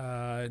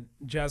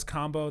jazz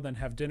combo, then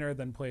have dinner,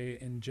 then play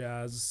in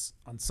jazz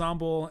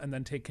ensemble, and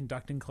then take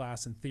conducting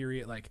class and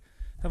theory. Like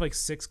have like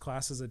 6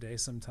 classes a day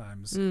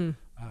sometimes.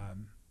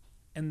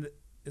 And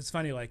it's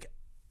funny, like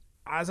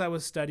as I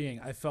was studying,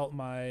 I felt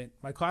my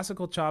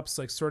classical chops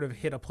like sort of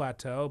hit a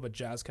plateau, but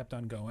jazz kept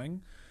on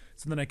going.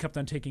 So then I kept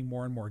on taking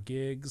more and more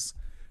gigs.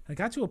 And I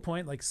got to a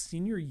point like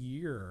senior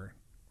year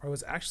where I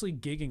was actually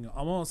gigging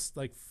almost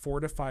like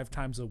 4 to 5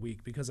 times a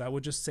week because I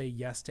would just say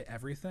yes to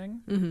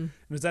everything. It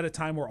was at a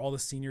time where all the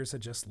seniors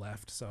had just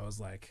left. So I was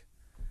like,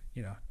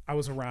 I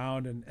was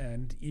around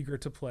and eager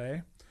to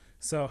play.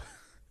 So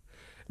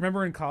I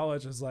remember in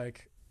college, I was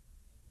like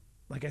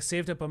I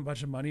saved up a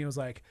bunch of money. I was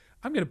like,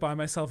 I'm going to buy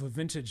myself a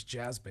vintage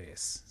jazz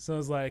bass. So I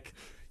was like,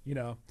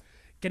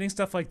 getting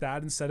stuff like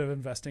that instead of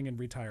investing in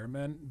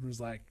retirement. It was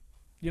like,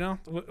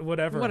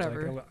 whatever.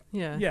 Like,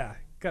 yeah.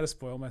 Got to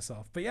spoil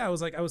myself. But yeah, I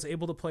was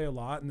able to play a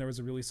lot, and there was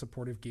a really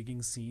supportive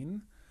gigging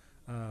scene.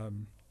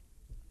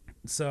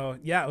 So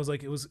yeah,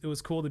 it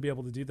was cool to be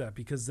able to do that,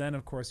 because then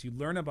of course you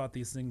learn about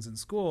these things in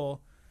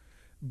school,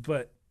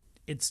 but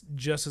it's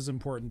just as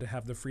important to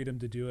have the freedom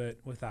to do it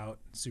without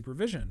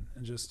supervision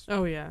and just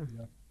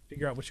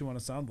figure out what you want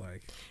to sound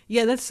like.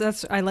 Yeah,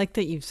 that's I like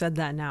that you've said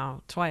that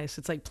now twice.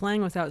 It's like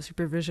playing without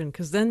supervision,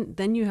 because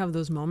then you have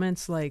those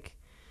moments like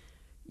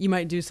you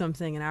might do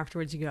something and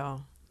afterwards you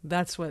go,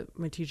 that's what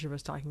my teacher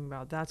was talking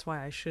about. That's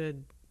why I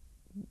should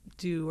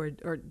do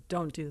or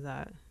don't do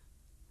that.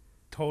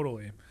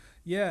 Totally.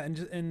 Yeah,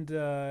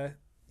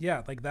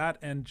 yeah, like that,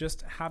 and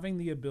just having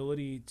the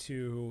ability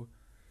to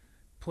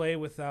play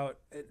without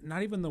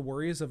not even the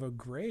worries of a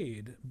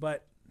grade.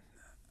 But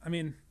I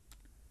mean,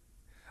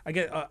 I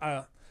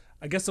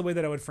guess the way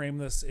that I would frame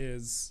this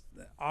is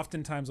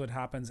oftentimes what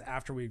happens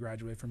after we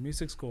graduate from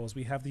music school is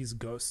we have these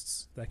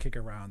ghosts that kick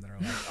around that are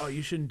like, oh,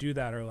 you shouldn't do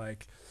that, or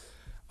like,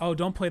 oh,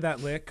 don't play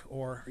that lick,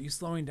 or are you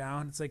slowing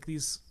down? It's like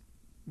these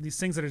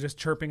things that are just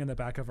chirping in the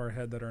back of our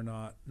head that are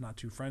not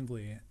too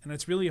friendly. And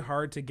it's really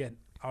hard to get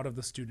out of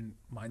the student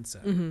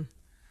mindset. Mm-hmm.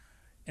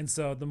 And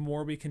so the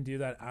more we can do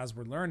that as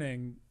we're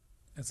learning,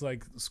 it's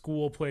like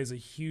school plays a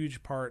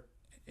huge part.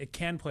 It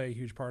can play a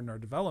huge part in our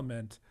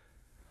development.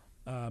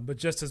 But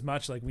just as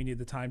much, like, we need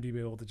the time to be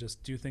able to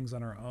just do things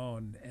on our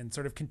own and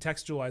sort of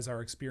contextualize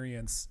our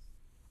experience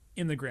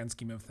in the grand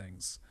scheme of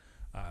things.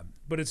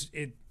 But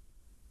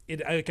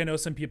I know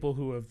some people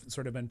who have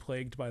sort of been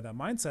plagued by that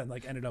mindset and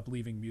like ended up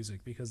leaving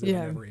music because they were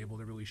never able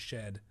to really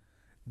shed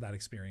that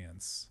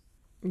experience.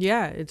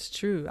 Yeah, it's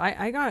true.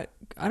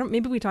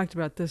 Maybe we talked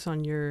about this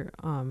on your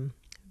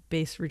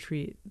bass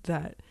retreat,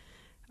 that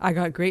I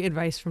got great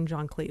advice from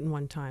John Clayton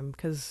one time,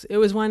 because it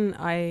was when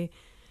I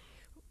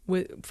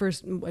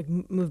first like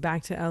moved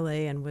back to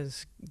LA and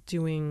was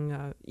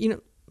doing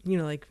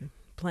like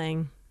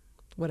playing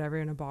whatever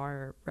in a bar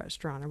or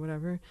restaurant or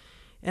whatever,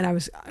 and I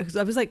was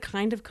like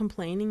kind of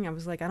complaining. I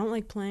was like, I don't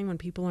like playing when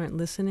people aren't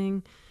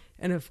listening,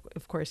 and of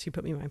course he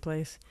put me in my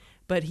place.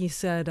 But he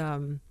said,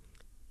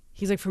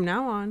 he's like, from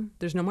now on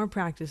there's no more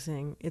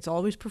practicing, it's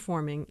always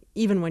performing,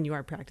 even when you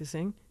are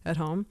practicing at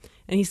home.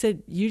 And he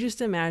said, you just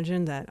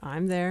imagine that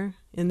I'm there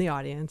in the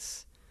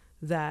audience,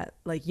 that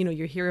like,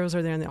 your heroes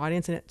are there in the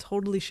audience. And it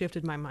totally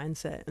shifted my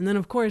mindset. And then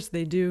of course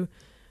they do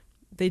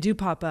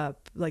pop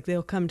up, like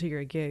they'll come to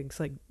your gigs,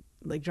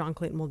 like John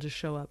Clayton will just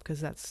show up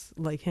because that's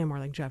like him, or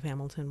like Jeff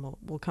Hamilton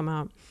will come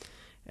out,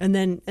 and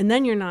then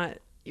you're not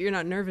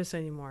nervous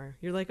anymore.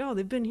 You're like, oh,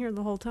 they've been here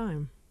the whole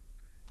time.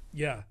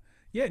 Yeah,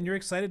 and you're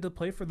excited to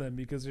play for them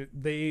because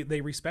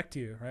they respect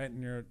you, right?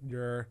 And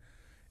you're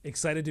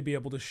excited to be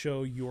able to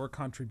show your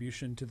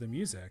contribution to the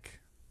music.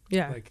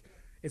 Yeah, like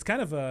it's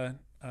kind of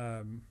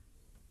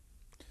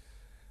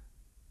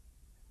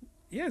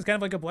it's kind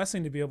of like a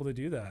blessing to be able to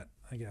do that,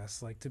 I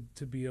guess, like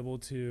to be able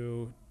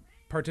to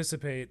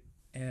participate,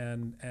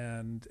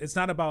 and it's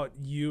not about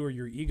you or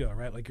your ego,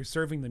 right? Like you're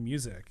serving the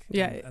music.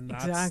 Yeah, and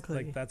that's, exactly.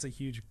 Like that's a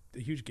huge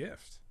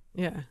gift.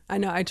 Yeah, I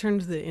know. I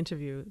turned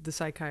the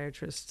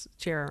psychiatrist's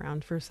chair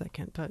around for a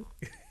second, but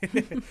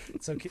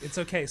it's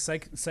okay.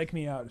 Psych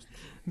me out.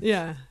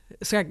 Yeah,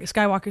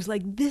 Skywalker's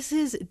like, this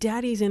is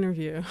Daddy's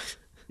interview.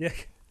 Yeah.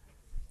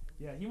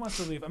 Yeah, he wants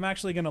to leave. I'm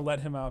actually going to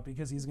let him out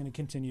because he's going to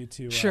continue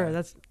to. Sure,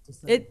 that's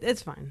it.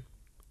 It's fine.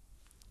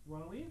 You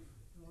want to leave?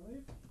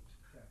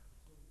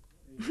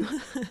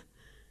 Okay.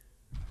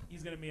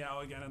 He's going to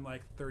meow again in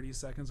like 30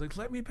 seconds. Like,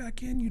 let me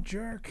back in, you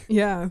jerk.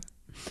 Yeah.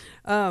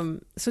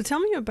 So tell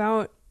me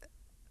about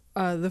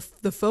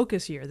the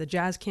Focus Year, the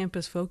Jazz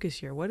Campus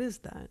Focus Year. What is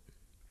that?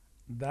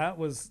 That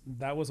was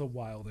a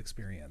wild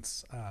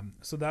experience.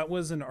 So that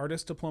was an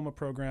artist diploma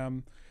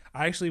program.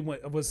 I actually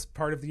was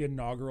part of the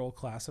inaugural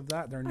class of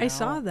that. I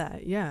saw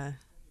that. Yeah.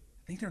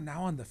 I think they're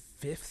now on the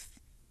 5th.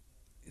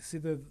 See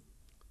the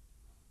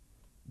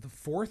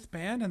fourth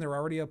band, and they're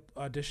already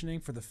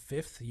auditioning for the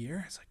 5th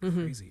year. It's like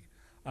crazy.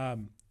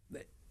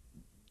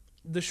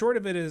 The short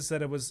of it is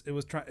that it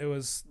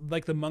was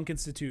like the Monk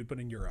Institute, but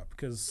in Europe,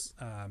 because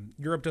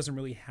Europe doesn't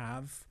really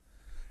have,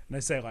 and I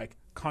say like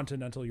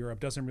continental Europe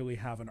doesn't really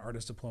have an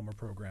artist diploma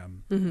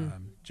program,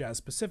 jazz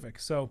specific.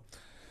 So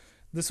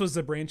this was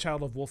the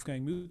brainchild of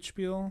Wolfgang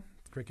Muthspiel,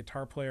 great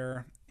guitar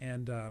player,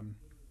 and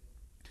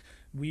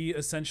we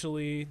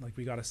essentially, like,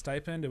 we got a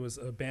stipend. It was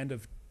a band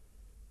of,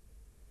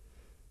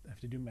 I have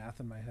to do math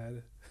in my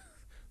head,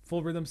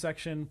 full rhythm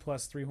section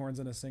plus 3 horns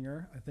and a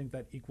singer. I think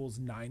that equals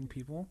 9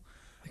 people.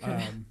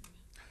 Okay.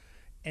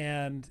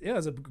 And yeah, it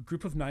was a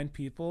group of 9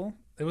 people.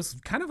 It was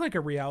kind of like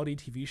a reality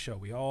TV show.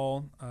 We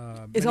all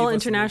it's all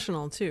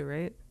international too,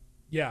 right?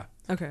 Yeah.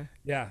 Okay.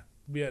 Yeah,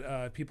 we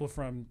had people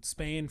from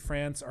Spain,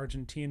 France,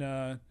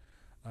 Argentina,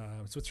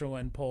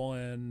 Switzerland,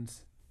 Poland.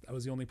 I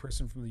was the only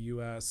person from the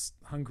U.S.,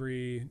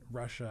 Hungary,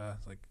 Russia.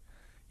 Like,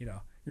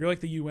 you're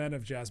like the UN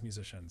of jazz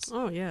musicians.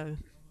 Oh yeah.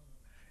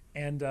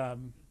 And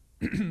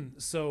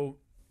so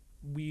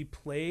we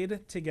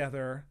played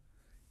together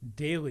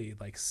daily,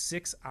 like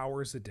 6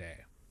 hours a day.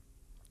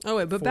 Oh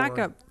wait, but back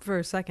up for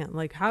a second.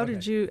 Like, how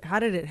did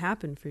it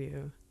happen for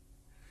you?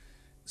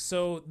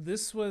 So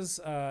this was,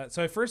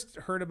 so I first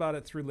heard about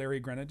it through Larry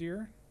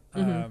Grenadier.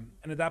 And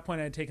at that point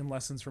I had taken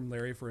lessons from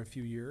Larry for a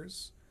few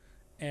years.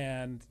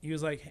 And he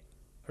was like,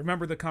 I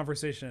remember the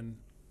conversation.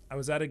 I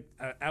was at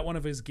one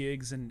of his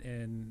gigs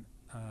in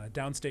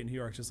downstate New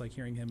York, just like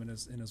hearing him and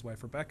his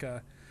wife,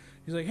 Rebecca.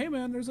 he's like, hey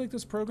man, there's like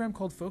this program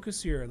called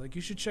Focus Year, like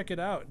you should check it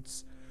out.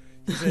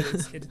 He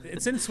said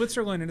it's in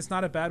Switzerland and it's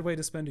not a bad way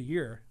to spend a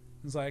year.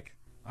 I was like,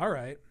 all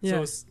right. Yeah.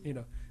 So it's, you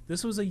know,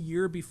 this was a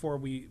year before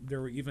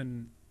there were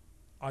even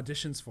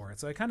auditions for it.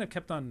 So I kind of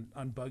kept on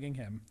bugging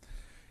him.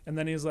 And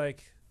then he's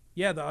like,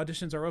 yeah, the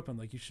auditions are open.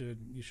 Like you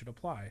should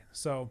apply.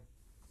 So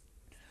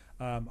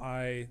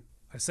I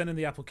sent in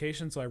the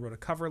application. So I wrote a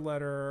cover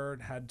letter,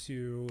 had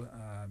to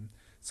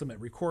submit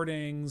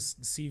recordings,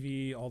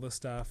 CV, all this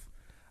stuff.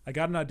 I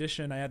got an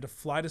audition. I had to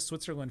fly to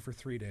Switzerland for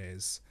 3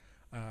 days.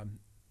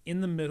 In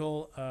the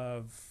middle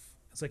of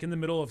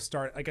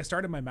start, like I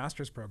started my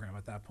master's program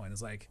at that point.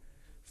 It's like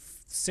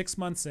 6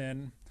 months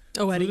in.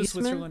 Oh, at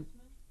Eastman? Switzerland.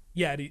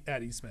 Yeah,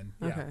 at Eastman.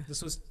 Yeah. Okay.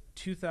 This was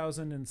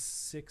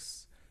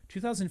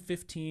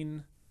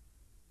 2015.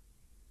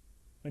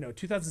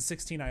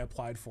 2016 I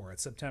applied for it,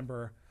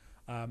 September.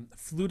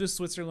 Flew to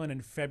Switzerland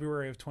in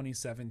February of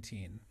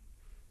 2017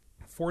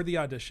 for the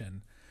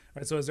audition.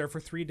 Right, so I was there for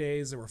 3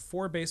 days. There were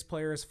 4 bass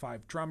players,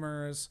 5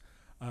 drummers.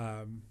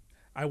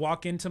 I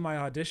walk into my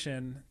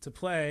audition to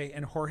play,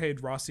 and Jorge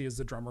Rossi is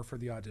the drummer for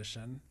the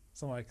audition.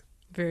 So I'm like,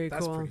 very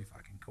that's cool. pretty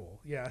fucking cool.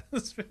 Yeah,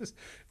 it's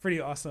pretty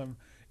awesome.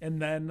 And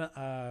then,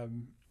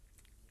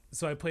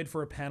 so I played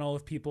for a panel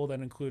of people that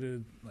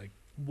included like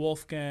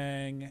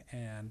Wolfgang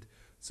and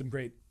some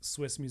great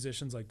Swiss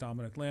musicians like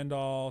Dominic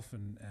Landolf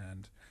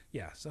and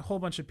yeah, so a whole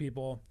bunch of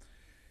people.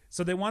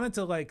 So they wanted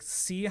to like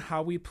see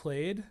how we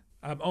played.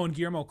 And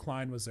Guillermo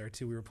Klein was there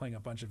too. We were playing a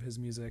bunch of his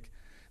music.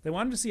 They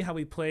wanted to see how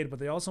we played, but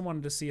they also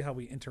wanted to see how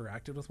we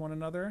interacted with one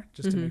another,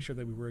 just to make sure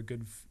that we were a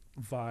good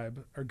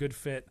vibe or good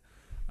fit,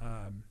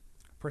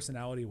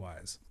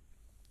 personality-wise.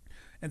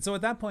 And so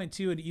at that point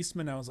too, at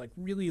Eastman, I was like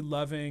really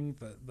loving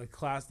the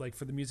class, like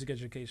for the music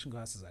education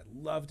classes. I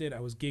loved it. I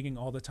was gigging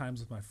all the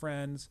times with my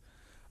friends.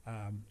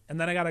 And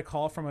then I got a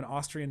call from an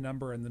Austrian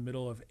number in the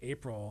middle of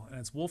April, and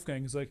it's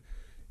Wolfgang. He's like,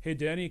 hey,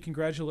 Danny,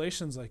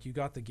 congratulations. Like you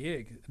got the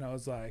gig. And I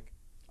was like,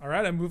 all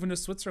right, I'm moving to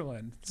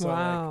Switzerland. So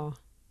wow. Like,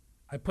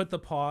 I put the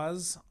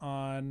pause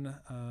on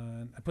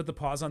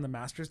the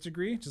master's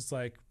degree, just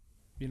like,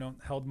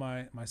 held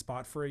my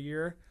spot for a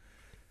year,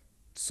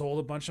 sold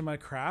a bunch of my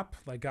crap,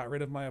 like got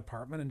rid of my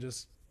apartment and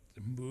just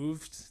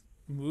moved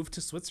to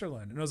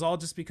Switzerland. And it was all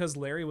just because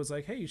Larry was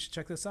like, hey, you should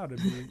check this out.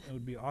 It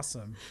would be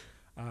awesome.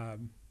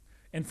 And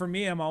for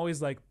me, I'm always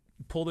like,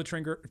 pull the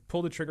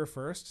trigger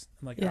first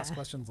and like ask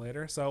questions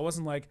later. So I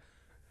wasn't like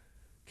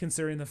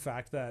considering the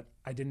fact that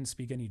I didn't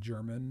speak any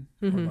German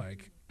or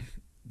like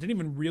didn't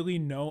even really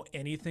know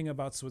anything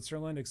about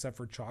Switzerland except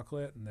for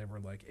chocolate, and they were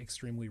like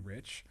extremely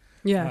rich.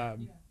 Yeah.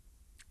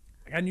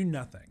 I knew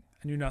nothing.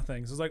 So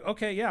I was like,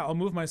 okay, yeah, I'll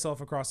move myself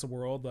across the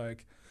world.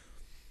 Like,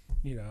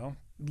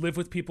 live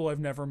with people I've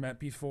never met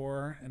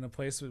before in a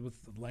place with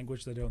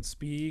language that I don't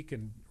speak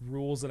and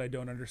rules that I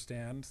don't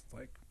understand.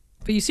 Like,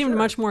 but you seemed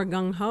much more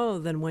gung-ho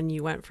than when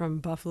you went from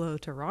Buffalo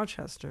to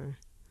Rochester.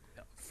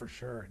 Yeah, for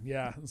sure.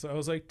 Yeah. So I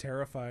was like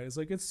terrified. It's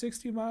like, it's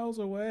 60 miles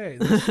away.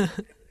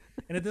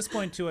 And at this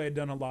point too, I had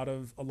done a lot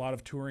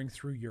of touring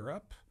through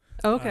Europe.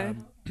 Okay.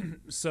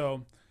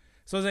 So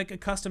I was like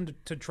accustomed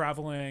to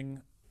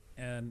traveling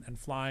and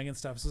flying and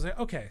stuff. So I was like,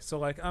 okay, so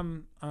like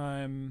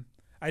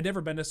I'd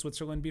never been to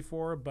Switzerland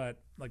before,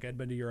 but like I'd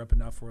been to Europe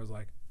enough where I was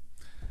like,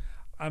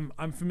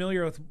 I'm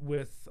familiar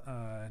with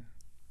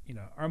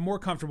I'm more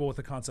comfortable with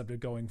the concept of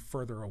going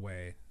further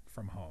away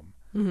from home.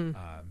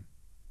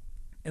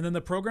 And then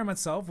the program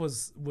itself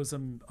was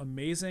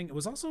amazing. It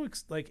was also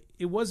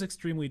it was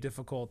extremely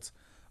difficult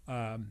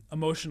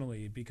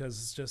emotionally,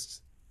 because it's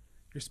just,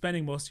 you're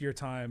spending most of your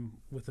time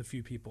with a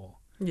few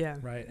people. Yeah.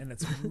 Right. And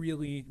it's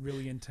really,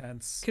 really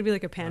intense. Could be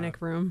like a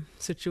panic room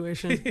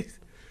situation.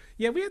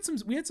 Yeah, we had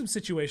some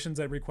situations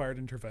that required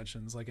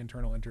interventions, like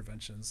internal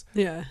interventions.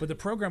 Yeah. But the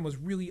program was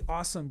really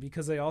awesome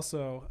because they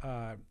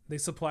also they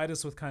supplied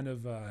us with kind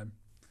of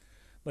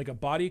like a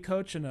body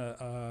coach and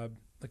a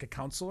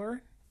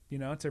counselor,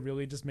 to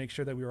really just make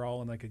sure that we were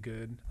all in like a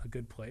good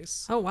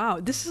place. Oh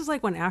wow, this is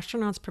like when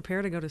astronauts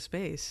prepare to go to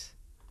space.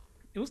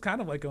 It was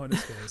kind of like going to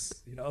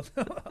space,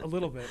 a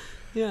little bit.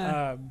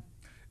 Yeah.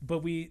 But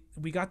we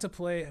got to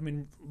play,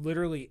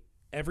 literally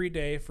every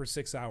day for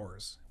 6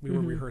 hours. We were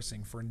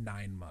rehearsing for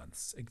 9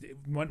 months,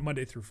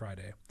 Monday through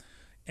Friday.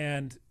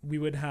 And we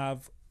would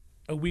have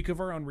a week of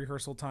our own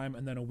rehearsal time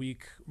and then a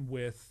week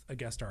with a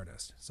guest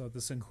artist. So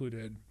this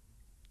included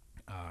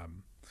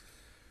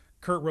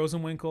Kurt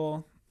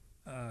Rosenwinkel.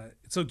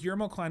 So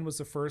Guillermo Klein was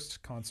the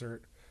first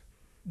concert.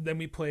 Then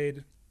we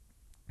played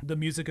the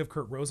music of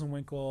Kurt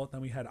Rosenwinkel. Then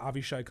we had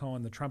Avishai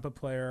Cohen, the trumpet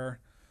player,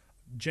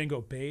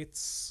 Django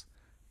Bates,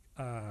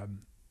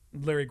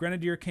 Larry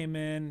Grenadier came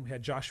in. We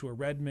had Joshua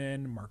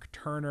Redman, Mark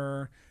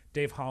Turner,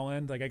 Dave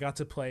Holland. Like I got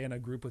to play in a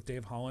group with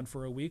Dave Holland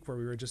for a week where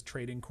we were just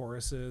trading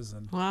choruses.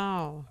 And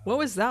wow, what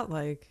was that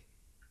like?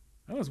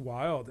 That was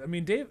wild.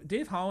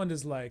 Dave Holland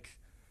is like,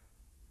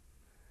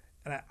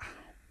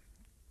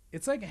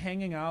 it's like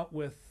hanging out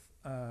with.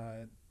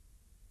 I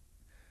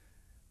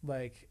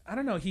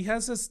don't know, he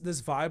has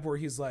this vibe where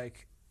he's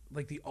like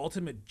the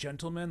ultimate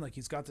gentleman, like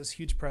he's got this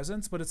huge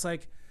presence, but it's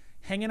like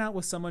hanging out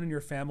with someone in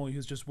your family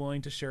who's just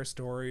willing to share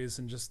stories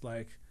and just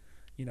like,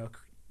 you know,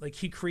 like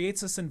he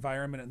creates this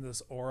environment and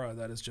this aura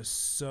that is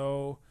just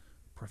so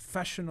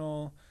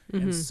professional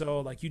and so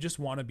like you just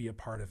want to be a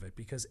part of it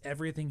because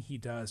everything he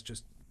does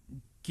just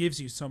gives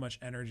you so much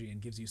energy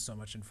and gives you so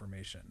much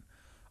information.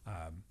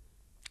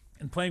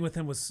 And playing with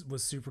him was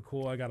super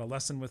cool. I got a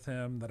lesson with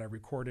him that I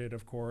recorded,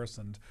 of course,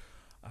 and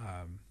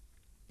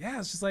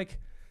it's just like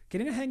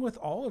getting to hang with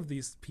all of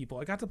these people.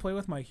 I got to play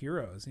with my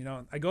heroes. You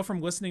know, I go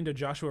from listening to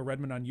Joshua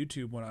Redman on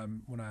YouTube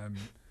when I'm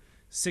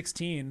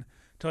 16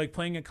 to like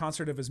playing a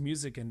concert of his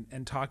music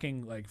and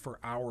talking like for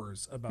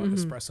hours about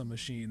espresso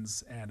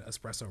machines and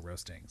espresso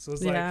roasting. So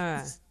it's like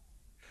it's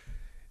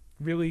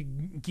really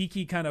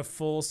geeky kind of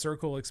full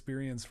circle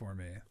experience for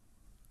me.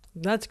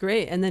 That's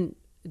great. And then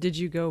did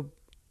you go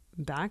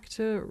back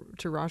to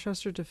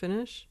Rochester to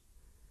finish?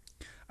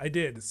 I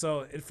did.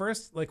 So at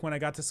first, like when I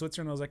got to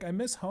Switzerland, I was like, I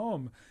miss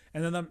home.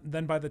 And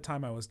then by the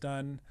time I was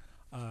done,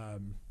 I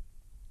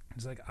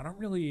was like, I don't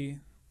really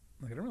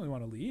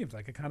want to leave.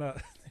 Like I kind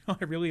of,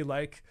 I really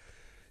like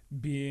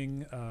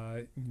being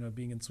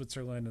in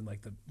Switzerland and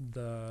like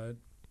the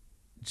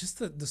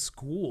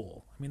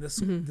school. I mean,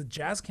 the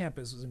jazz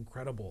campus was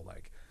incredible.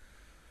 Like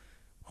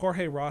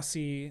Jorge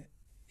Rossi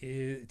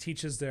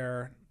teaches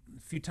there a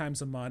few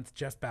times a month.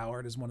 Jeff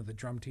Ballard is one of the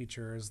drum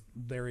teachers.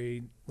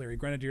 Larry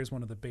Grenadier is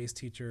one of the bass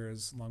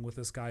teachers, along with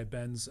this guy,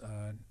 Benz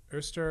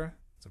Oester.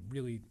 It's a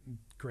really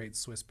great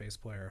Swiss bass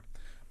player.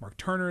 Mark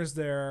Turner is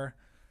there.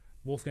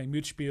 Wolfgang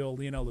Muchspiel,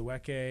 Lionel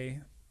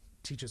Lueke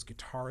teaches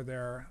guitar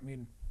there. I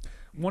mean,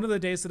 one of the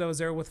days that I was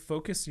there with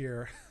Focus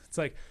Year, it's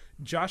like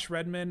Josh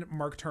Redman,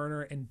 Mark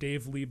Turner, and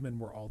Dave Liebman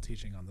were all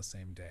teaching on the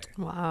same day.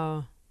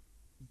 Wow.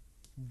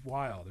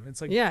 Wild. I mean,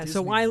 it's like Disney.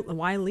 So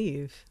why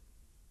leave?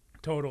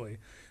 Totally.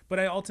 But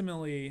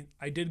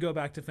I did go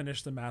back to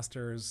finish the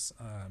master's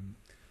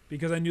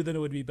because I knew that it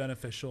would be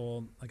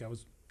beneficial. Like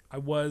I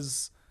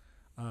was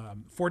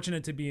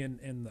fortunate to be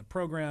in the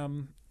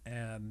program,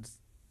 and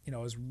I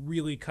was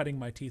really cutting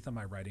my teeth on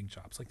my writing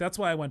chops. Like that's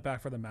why I went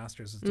back for the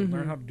master's, is to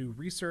learn how to do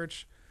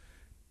research,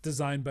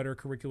 design better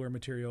curricular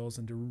materials,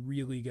 and to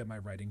really get my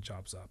writing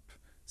chops up.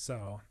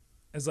 So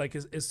as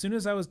soon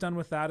as I was done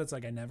with that, it's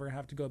like I never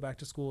have to go back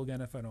to school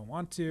again if I don't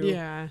want to.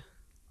 Yeah.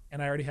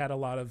 And I already had a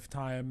lot of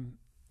time,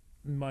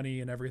 money,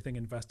 and everything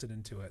invested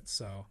into it.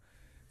 So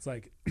it's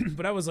like,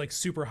 but I was like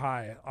super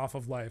high off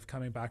of life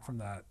coming back from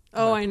that.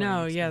 Oh, I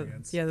know.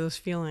 Experience. Yeah. Those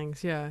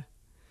feelings. Yeah.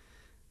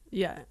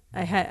 Yeah.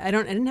 I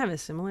didn't have a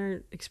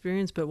similar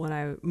experience, but when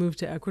I moved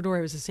to Ecuador,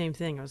 it was the same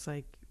thing. I was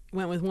like,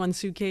 went with one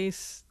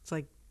suitcase. It's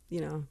like,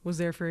 was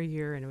there for a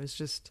year, and it was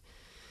just,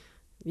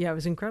 it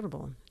was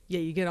incredible. Yeah.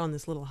 You get on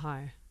this little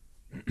high.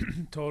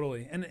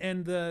 Totally.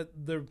 And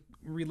the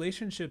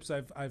relationships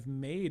I've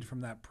made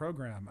from that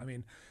program. I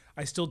mean,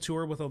 I still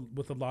tour with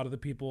a lot of the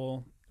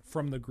people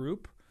from the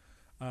group.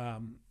 I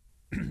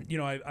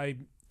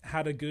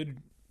had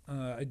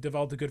I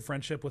developed a good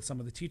friendship with some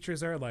of the teachers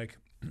there, like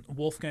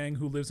Wolfgang,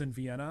 who lives in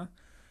Vienna.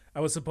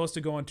 I was supposed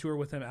to go on tour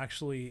with him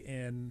actually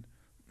in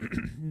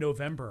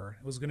November.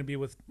 It was going to be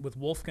with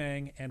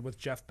Wolfgang and with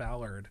Jeff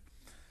Ballard.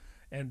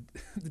 And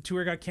the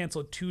tour got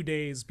canceled 2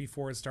 days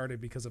before it started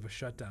because of a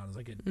shutdown. It was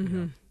like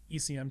an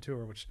ECM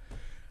tour, which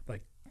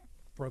like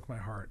broke my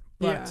heart.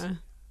 But, yeah,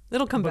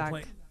 it'll come back.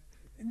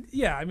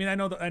 I mean, I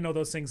know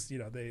those things.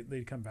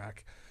 They come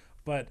back.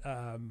 But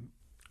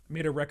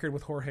made a record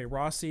with Jorge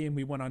Rossi, and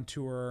we went on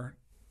tour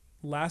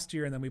last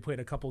year, and then we played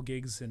a couple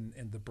gigs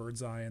in the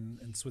Bird's Eye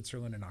in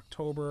Switzerland in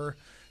October.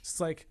 It's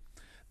like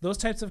those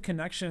types of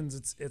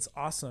connections. It's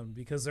awesome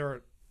because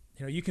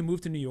you can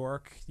move to New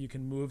York, you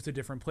can move to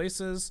different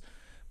places.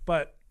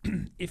 But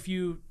if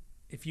you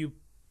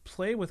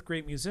play with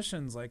great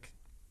musicians, like,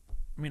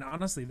 I mean,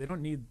 honestly, they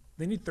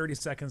need 30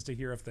 seconds to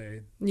hear if they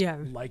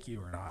like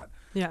you or not.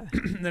 Yeah.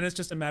 Then it's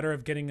just a matter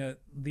of getting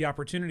the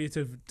opportunity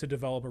to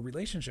develop a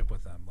relationship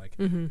with them. Like,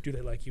 do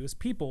they like you as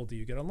people? Do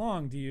you get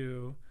along? Do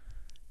you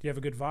have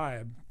a good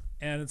vibe?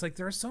 And it's like,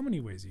 there are so many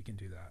ways you can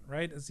do that,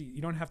 right?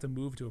 You don't have to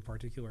move to a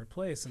particular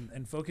place.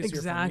 And Focus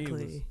Year for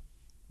me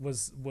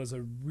was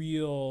a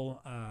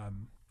real,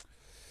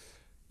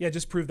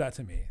 just proved that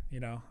to me.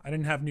 I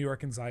didn't have New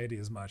York anxiety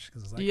as much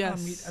because it's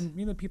like, I'm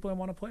meeting the people I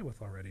want to play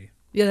with already.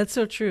 Yeah, that's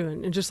so true.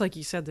 And just like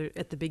you said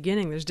at the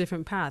beginning, there's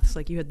different paths.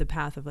 Like you had the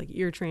path of like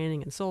ear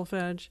training and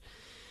solfege,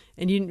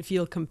 and you didn't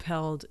feel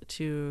compelled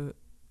to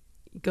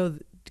go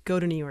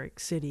to New York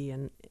City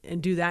and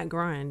do that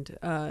grind.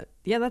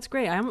 That's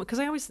great.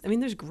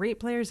 There's great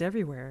players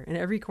everywhere in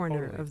every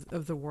corner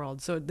of the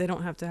world. So they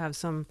don't have to have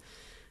some,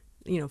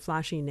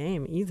 flashy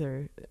name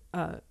either.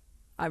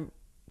 I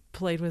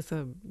played with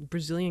a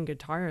Brazilian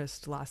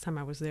guitarist last time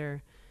I was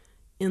there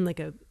in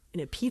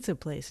a pizza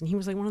place, and he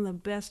was like one of the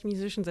best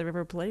musicians I've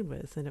ever played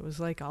with, and it was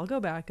like, I'll go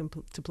back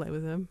to play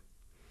with him.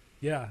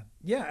 Yeah,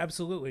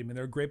 absolutely. I mean,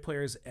 there are great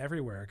players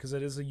everywhere because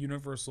it is a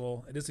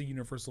universal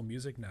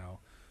music now.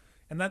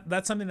 And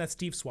that's something that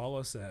Steve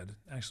Swallow said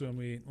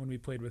actually when we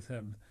played with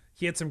him.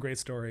 He had some great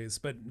stories,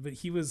 but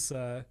he was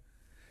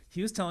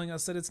he was telling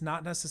us that it's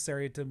not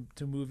necessary to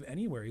move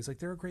anywhere. He's like,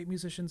 there are great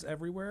musicians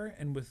everywhere,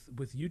 and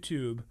with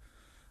YouTube,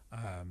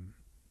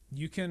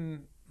 you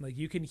can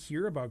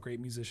hear about great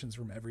musicians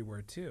from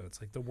everywhere too.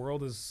 It's like the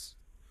world is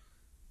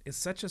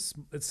such a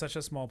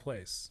small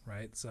place,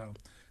 right? So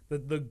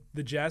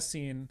the jazz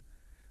scene,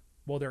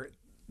 well,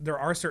 there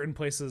are certain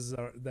places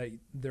that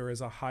there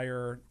is a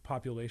higher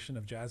population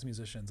of jazz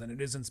musicians, and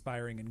it is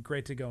inspiring and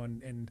great to go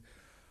and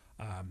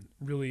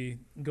really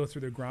go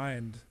through the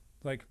grind.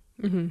 Like,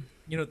 you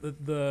know,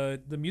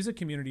 the music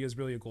community is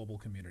really a global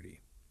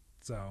community.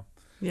 So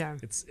yeah,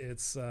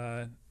 it's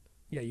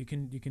you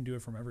can do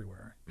it from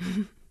everywhere.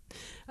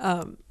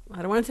 I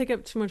don't want to take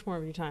up too much more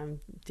of your time,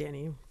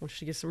 Danny. I want you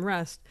to get some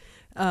rest.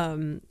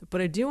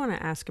 But I do want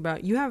to ask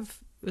about,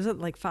 is it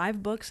like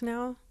 5 books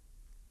now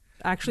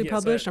actually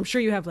published? I'm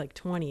sure you have like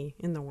 20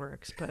 in the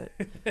works, but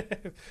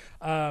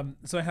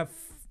so I have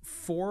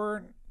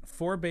 4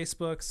 bass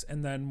books,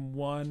 and then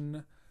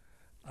 1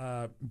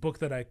 book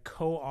that I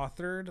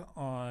co-authored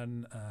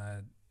on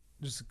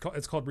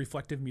it's called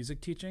Reflective Music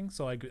Teaching.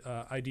 So like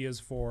ideas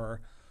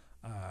for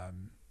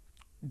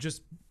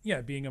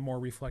being a more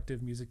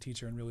reflective music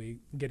teacher and really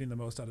getting the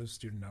most out of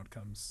student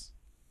outcomes.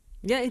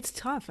 Yeah, it's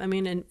tough. I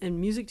mean,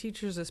 and music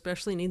teachers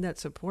especially need that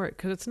support,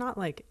 because it's not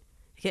like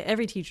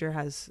every teacher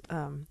has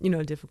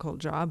a difficult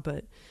job,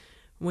 but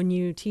when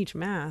you teach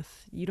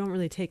math, you don't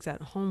really take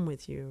that home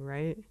with you,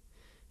 right?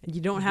 And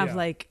you don't have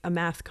like a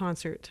math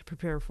concert to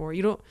prepare for.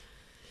 You got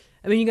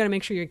to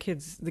make sure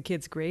the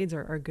kids' grades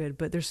are good,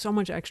 but there's so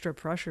much extra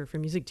pressure for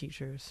music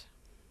teachers.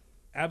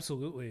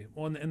 Absolutely.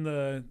 Well, and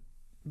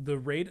the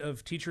rate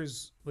of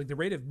teachers, like the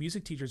rate of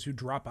music teachers who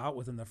drop out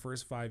within the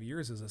first 5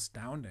 years is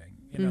astounding.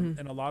 You know,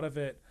 and a lot of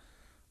it,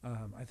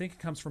 I think it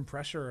comes from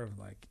pressure of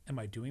like, am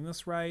I doing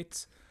this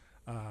right?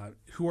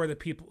 Who are the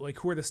people, like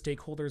who are the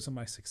stakeholders of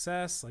my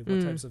success? Like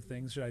what types of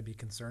things should I be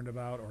concerned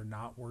about or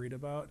not worried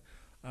about?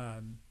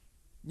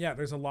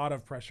 There's a lot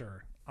of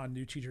pressure on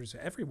new teachers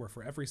everywhere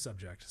for every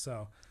subject.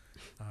 So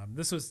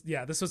this was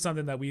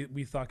something that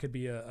we thought could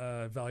be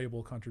a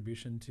valuable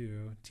contribution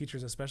to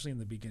teachers, especially in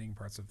the beginning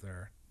parts of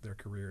their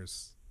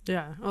careers.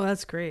 Yeah. Oh,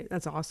 that's great.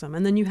 That's awesome.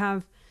 And then you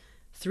have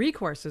 3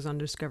 courses on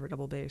Discover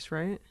Double Bass,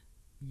 right?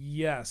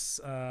 Yes.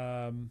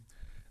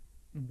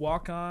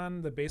 Walk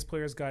On, the Bass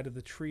Player's Guide to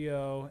the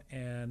Trio,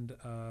 and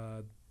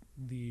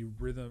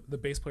the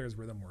Bass Player's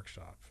Rhythm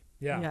Workshop.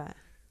 Yeah.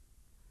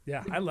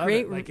 I love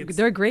it. Like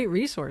they're great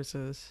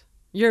resources.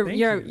 You're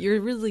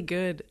really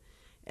good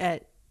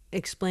at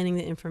explaining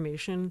the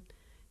information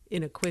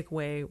in a quick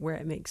way where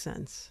it makes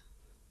sense.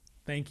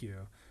 Thank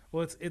you.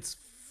 Well, it's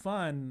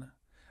fun,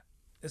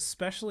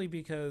 especially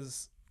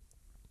because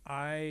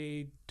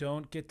at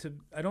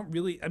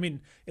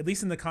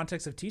least in the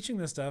context of teaching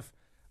this stuff,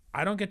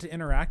 I don't get to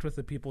interact with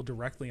the people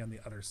directly on the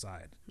other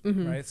side,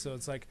 right? So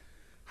it's like,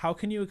 how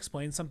can you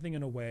explain something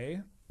in a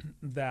way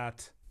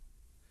that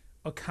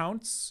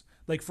accounts,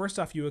 like first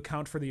off, you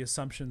account for the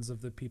assumptions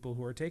of the people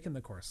who are taking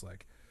the course.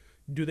 Like,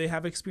 do they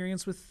have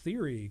experience with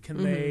theory?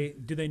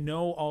 Do they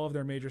know all of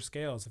their major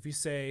scales? If you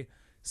say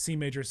C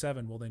major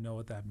 7, well, they know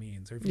what that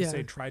means. Or if you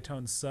say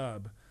tritone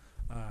sub,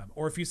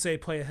 or if you say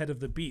play ahead of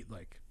the beat,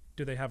 like,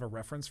 do they have a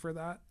reference for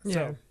that? Yeah.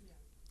 So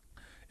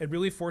it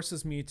really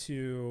forces me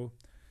to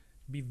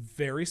be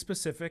very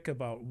specific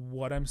about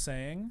what I'm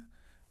saying,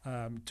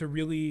 to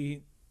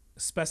really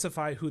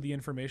specify who the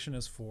information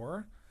is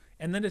for,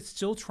 and then to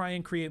still try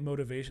and create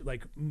motivation,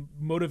 like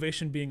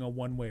motivation being a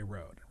one-way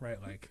road,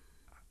 right? Like,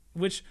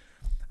 which,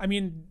 I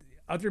mean,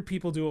 other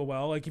people do it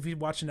well. Like if you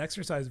watch an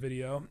exercise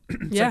video,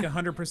 it's like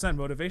 100%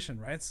 motivation,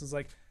 right? So it's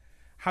like,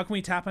 how can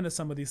we tap into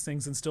some of these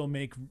things and still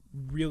make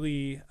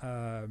really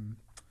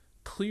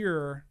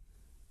clear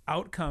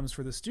outcomes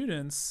for the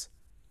students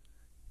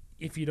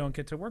if you don't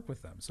get to work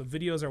with them? So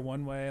videos are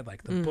one way,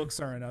 like the books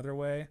are another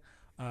way.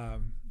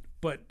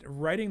 But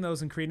writing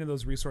those and creating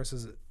those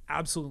resources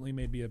absolutely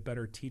made me a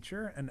better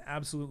teacher and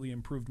absolutely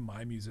improved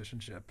my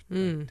musicianship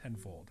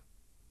tenfold.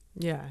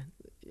 Yeah,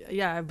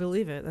 I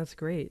believe it. That's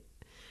great.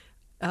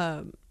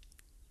 I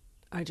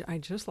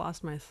just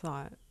lost my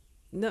thought.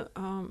 No,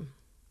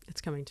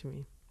 it's coming to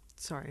me.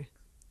 Sorry.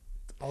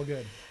 All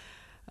good.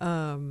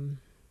 What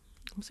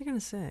was I gonna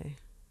say?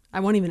 I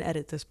won't even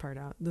edit this part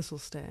out. This will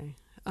stay.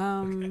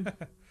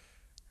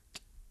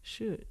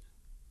 Shoot.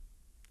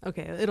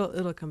 Okay,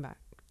 it'll come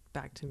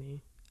back to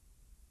me.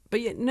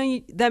 But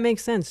that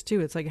makes sense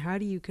too. It's like, how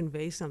do you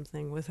convey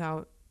something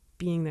without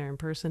being there in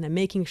person and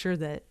making sure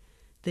that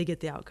they get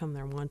the outcome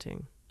they're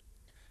wanting?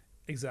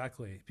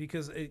 Exactly,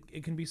 because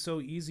it can be so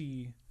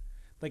easy.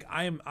 Like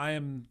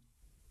I'm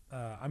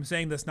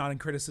saying this not in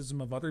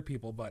criticism of other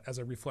people, but as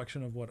a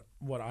reflection of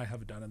what I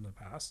have done in the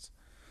past.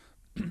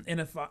 And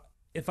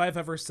if I've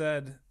ever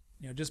said,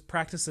 just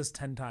practice this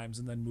 10 times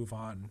and then move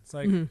on, it's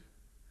like,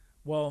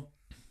 well,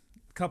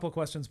 a couple of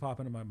questions pop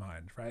into my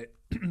mind, right?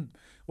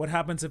 What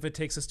happens if it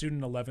takes a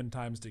student 11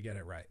 times to get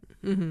it right?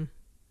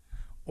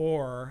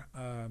 Or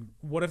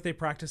what if they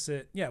practice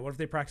it? Yeah, what if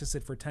they practice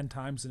it for 10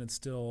 times and it's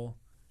still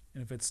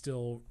and if it's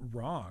still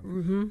wrong?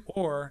 Mm-hmm.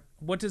 Or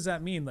what does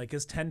that mean? Like,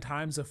 is 10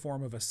 times a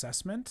form of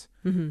assessment?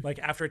 Mm-hmm. Like,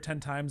 after 10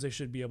 times, they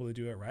should be able to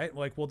do it right.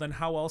 Like, well, then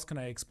how else can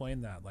I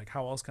explain that? Like,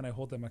 how else can I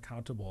hold them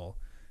accountable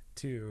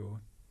to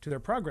their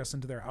progress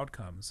and to their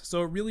outcomes?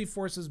 So it really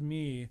forces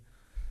me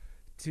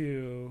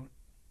to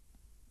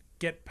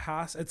get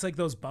past, it's like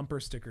those bumper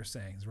sticker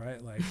sayings,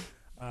 right? Like,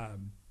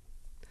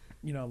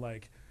 you know,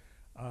 like,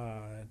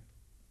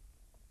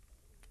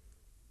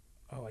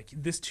 like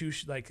this too,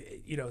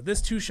 like, you know,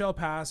 this too shall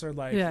pass, or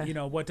like, you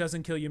know, what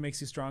doesn't kill you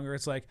makes you stronger.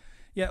 It's like,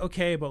 yeah,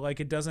 okay, but like,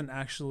 it doesn't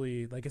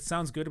actually, like, it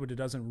sounds good, but it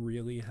doesn't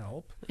really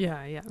help.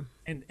 Yeah.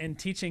 And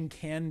teaching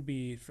can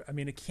be, I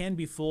mean, it can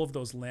be full of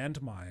those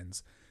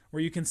landmines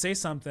where you can say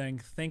something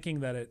thinking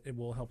that it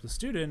will help the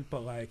student,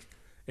 but like,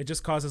 it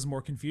just causes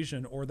more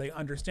confusion, or they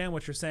understand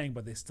what you're saying,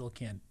 but they still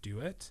can't do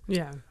it.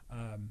 Yeah.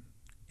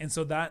 And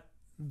so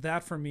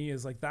that for me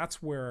is like,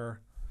 that's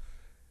where,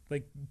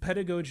 like,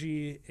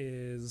 pedagogy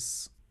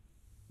is,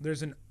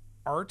 there's an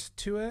art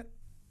to it.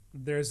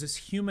 There's this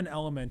human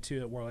element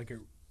to it where like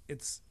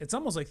it's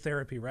almost like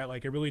therapy, right?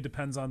 Like, it really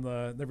depends on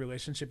the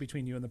relationship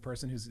between you and the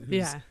person who's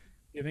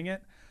giving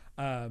it.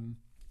 And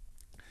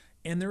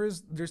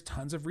there's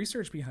tons of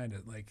research behind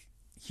it. Like,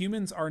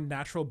 humans are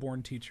natural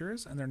born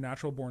teachers and they're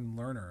natural born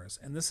learners.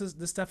 And this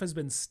stuff has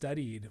been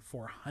studied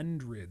for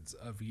hundreds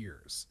of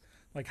years,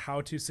 like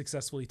how to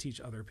successfully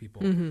teach other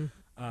people.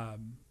 Mm-hmm.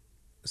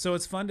 So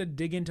it's fun to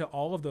dig into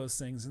all of those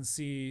things and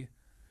see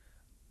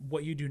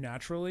what you do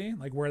naturally,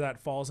 like where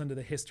that falls into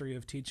the history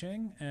of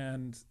teaching,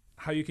 and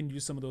how you can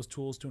use some of those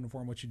tools to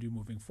inform what you do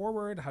moving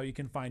forward, how you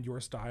can find your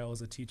style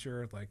as a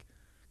teacher, like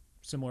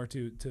similar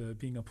to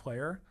being a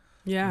player.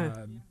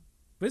 Yeah.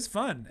 But it's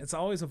fun. It's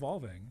always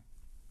evolving.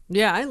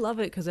 Yeah, I love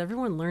it because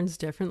everyone learns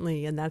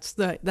differently. And that's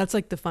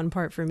like the fun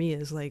part for me,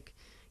 is like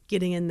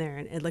getting in there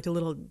and like a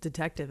little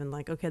detective and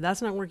like, okay,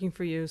 that's not working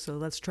for you, so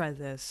let's try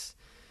this.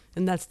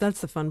 And that's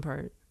the fun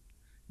part.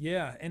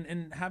 Yeah.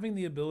 And having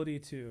the ability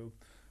to,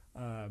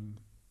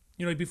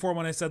 you know, before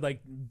when I said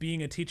like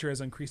being a teacher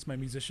has increased my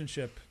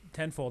musicianship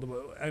tenfold,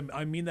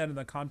 I mean that in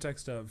the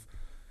context of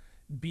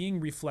being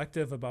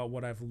reflective about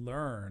what I've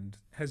learned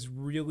has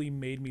really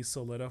made me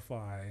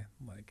solidify,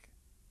 like,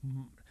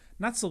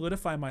 not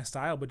solidify my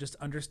style, but just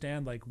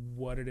understand like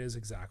what it is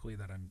exactly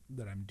that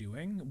I'm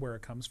doing, where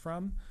it comes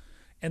from.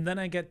 And then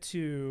I get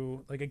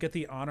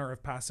the honor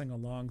of passing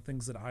along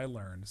things that I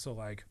learned. So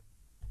like,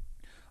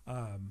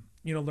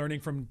 you know,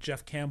 learning from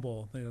Jeff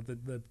Campbell, you know,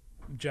 the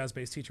jazz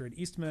bass teacher at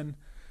Eastman,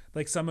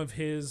 like some of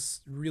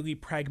his really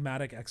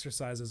pragmatic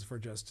exercises for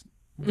just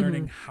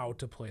learning how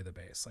to play the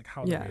bass, like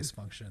how the bass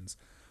functions,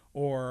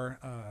 or,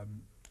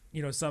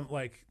 you know, some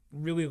like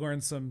really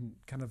learn some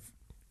kind of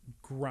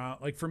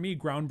for me,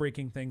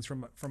 groundbreaking things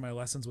from my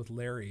lessons with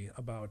Larry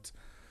about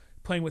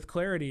playing with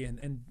clarity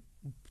and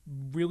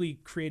really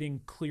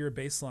creating clear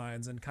bass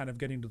lines and kind of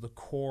getting to the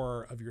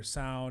core of your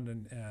sound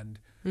and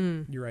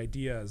your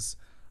ideas.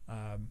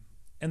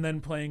 And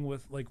then playing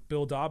with like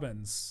Bill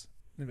Dobbins,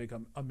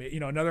 you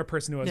know, another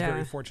person who I was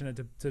very fortunate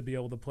to be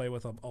able to play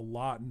with a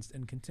lot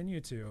and continue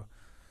to,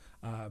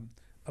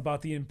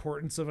 about the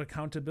importance of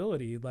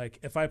accountability. Like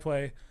if I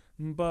play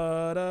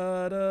ba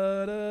da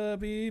da da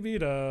be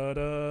da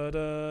da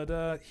da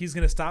da, he's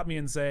gonna stop me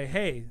and say,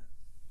 "Hey,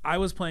 I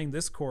was playing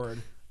this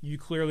chord. You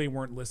clearly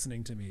weren't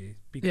listening to me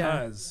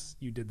because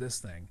you did this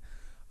thing."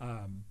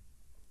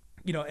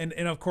 You know, and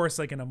of course,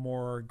 like in a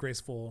more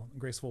graceful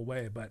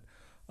way, but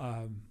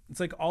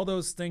it's like all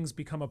those things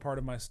become a part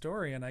of my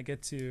story, and I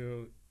get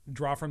to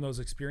draw from those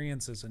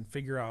experiences and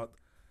figure out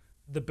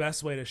the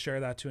best way to share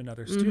that to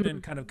another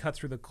student, kind of cut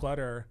through the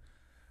clutter,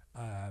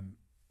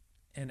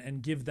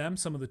 and give them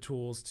some of the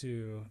tools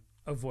to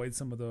avoid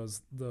some of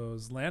those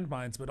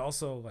landmines, but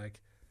also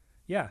like,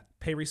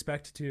 pay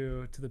respect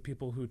to the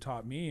people who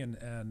taught me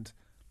and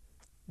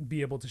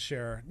be able to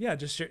share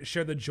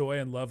the joy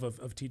and love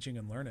of teaching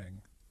and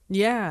learning.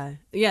 Yeah,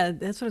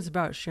 that's what it's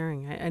about,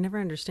 sharing. I never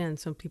understand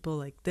some people,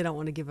 like, they don't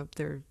want to give up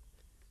their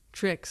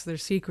tricks, their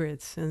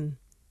secrets, and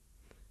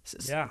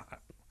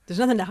there's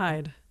nothing to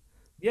hide.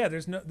 Yeah,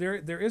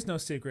 there is no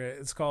secret.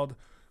 It's called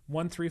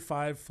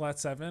 1-3-5 flat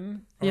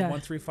 7 or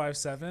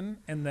 1-3-5-7,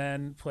 and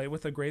then play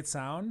with a great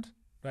sound,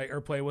 right?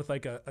 Or play with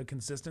like a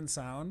consistent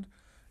sound,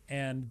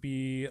 and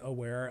be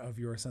aware of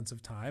your sense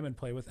of time and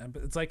play with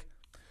empathy. It's like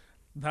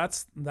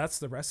that's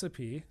the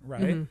recipe,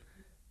 right?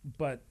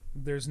 But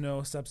there's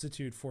no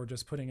substitute for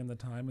just putting in the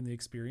time and the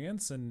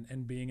experience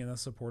and being in a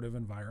supportive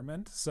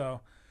environment.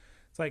 So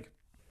it's like,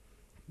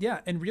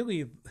 and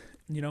really,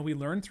 you know, we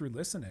learn through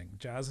listening.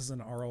 Jazz is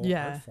an oral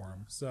art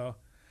form. So,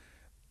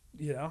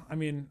 you know, I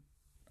mean,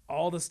 a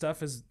lot of the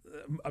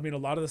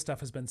stuff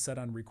has been said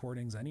on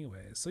recordings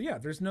anyway. So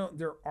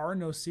there are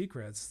no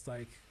secrets,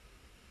 like,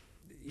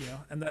 you know,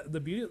 and the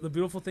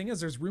beautiful thing is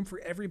there's room for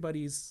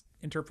everybody's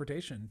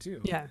interpretation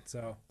too. Yeah.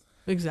 So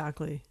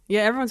exactly.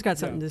 Yeah. Everyone's got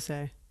something to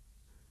say.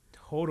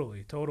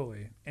 Totally.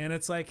 And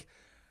it's like,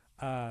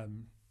 the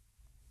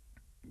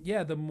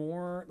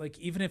more, like,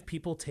 even if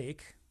people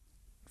take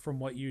from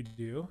what you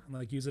do and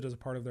like use it as a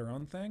part of their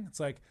own thing,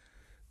 it's like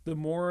the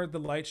more the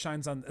light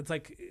shines on, it's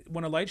like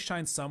when a light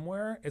shines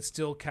somewhere, it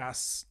still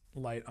casts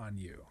light on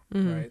you,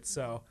 right?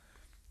 So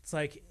it's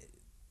like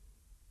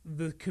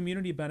the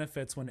community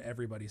benefits when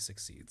everybody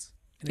succeeds.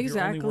 And if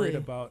you're only worried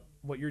about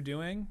what you're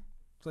doing,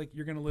 it's like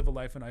you're going to live a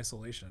life in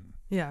isolation.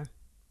 Yeah.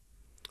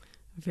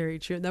 Very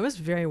true. That was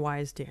very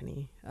wise,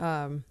 Danny.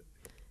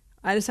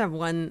 I just have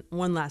one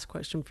last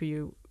question for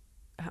you.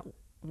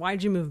 Why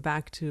did you move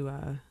back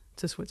to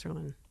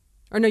Switzerland?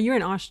 Or no, you're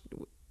in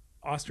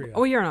Austria.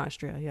 Oh, you're in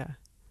Austria. Yeah.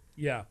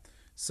 Yeah.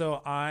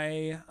 So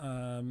I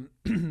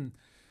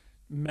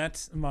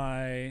met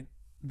my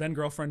then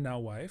girlfriend, now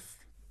wife,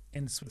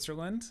 in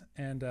Switzerland,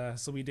 and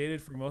so we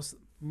dated for most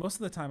of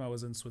the time I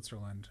was in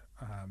Switzerland.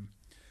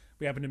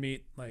 We happened to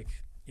meet like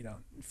a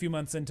few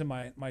months into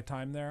my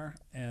time there,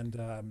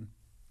 and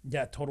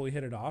totally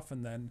hit it off.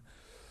 And then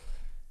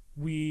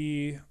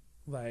we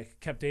like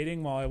kept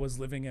dating while I was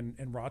living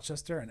in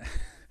Rochester, and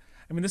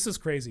I mean, this is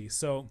crazy.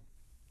 So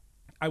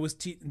I was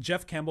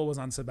Jeff Campbell was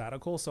on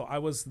sabbatical, so I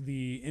was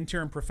the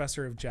interim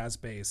professor of jazz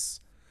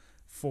bass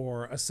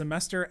for a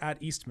semester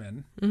at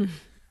Eastman,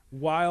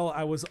 while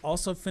I was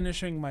also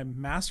finishing my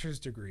master's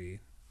degree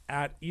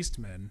at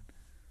Eastman,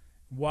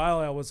 while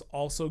I was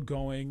also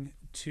going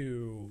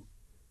to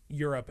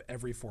Europe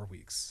every 4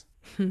 weeks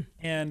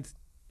and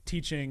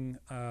teaching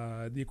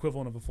the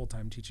equivalent of a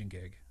full-time teaching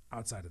gig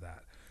outside of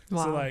that.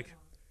 Wow. So like,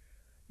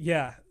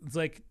 yeah, it's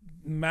like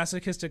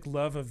masochistic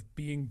love of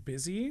being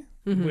busy,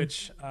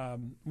 which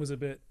was a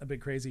bit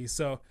crazy.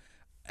 So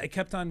I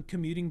kept on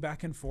commuting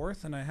back and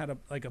forth, and I had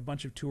a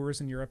bunch of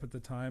tours in Europe at the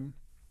time.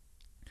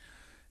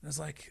 And I was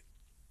like,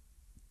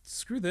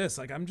 screw this.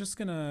 Like, I'm just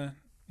gonna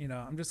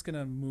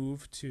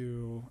move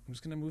to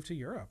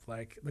Europe.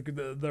 Like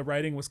the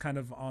writing was kind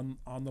of on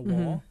the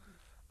wall.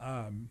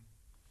 And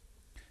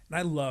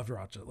I loved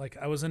Rochester. Like,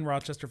 I was in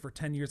Rochester for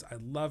 10 years. I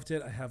loved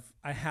it.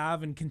 I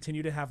have and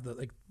continue to have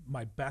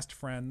my best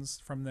friends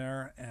from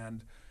there,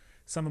 and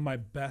some of my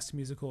best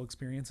musical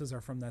experiences are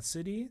from that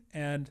city.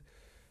 And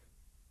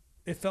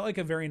it felt like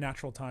a very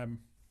natural time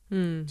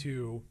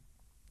to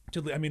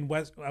I mean,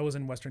 I was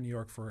in Western New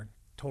York for a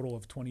total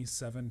of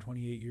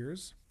 28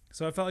 years.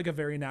 So it felt like a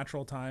very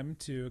natural time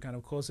to kind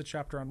of close the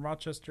chapter on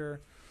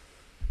Rochester,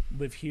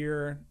 live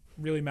here,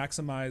 really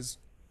maximize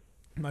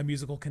my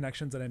musical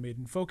connections that I made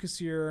in Focus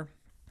Year,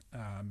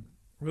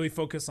 really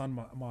focus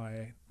on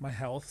my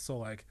health. So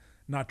like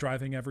not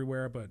driving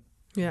everywhere, but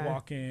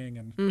walking,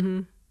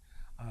 and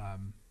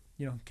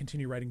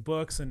continue writing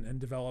books and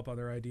develop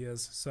other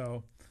ideas.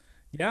 So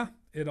yeah,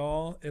 it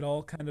all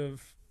kind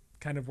of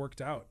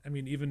worked out. I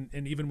mean,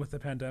 even with the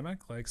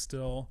pandemic, like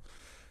still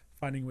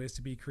finding ways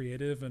to be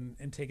creative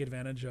and take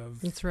advantage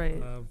of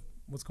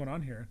what's going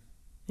on here.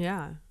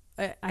 Yeah.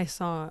 I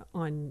saw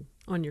on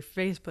your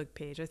Facebook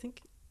page, I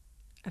think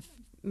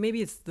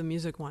maybe it's the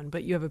music one,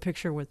 but you have a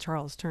picture with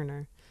Charles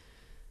Turner.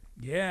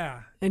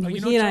 Yeah. And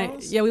he and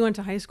Charles? we went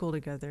to high school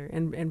together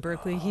in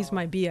Berklee. He's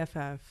my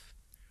BFF.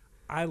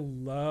 I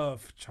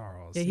love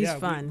Charles. Yeah, he's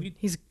fun.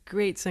 He's a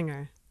great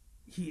singer.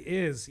 He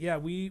is. Yeah,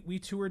 we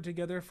toured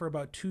together for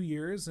about 2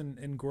 years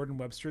in Gordon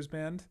Webster's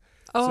band.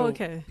 Oh, so,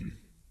 okay.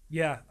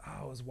 Yeah.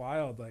 Oh, it was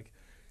wild. Like,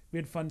 we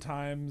had fun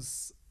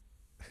times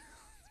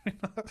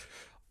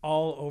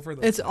all over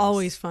the place. It's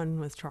always fun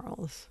with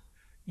Charles.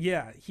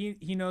 Yeah,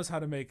 he knows how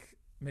to make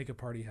a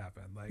party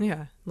happen. Like,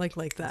 yeah, like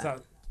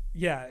that.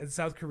 In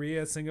South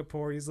Korea,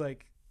 Singapore, he's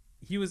like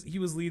he was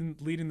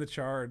leading the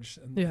charge.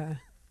 And yeah.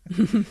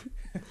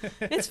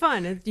 It's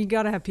fun. You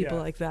got to have people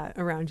like that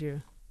around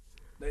you.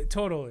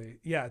 Totally.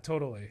 Yeah,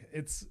 totally.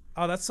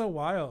 That's so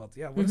wild.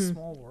 Yeah, what a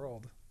small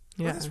world.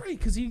 Yeah, well, that's right,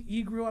 because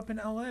he grew up in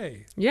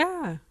LA.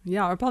 Yeah.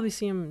 I'll probably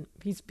see him.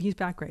 He's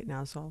back right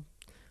now, so I'll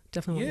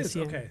definitely want to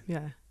see him.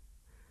 Yeah.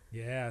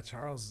 Yeah,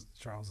 Charles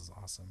is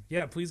awesome.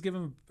 Yeah, please give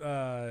him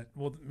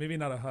well, maybe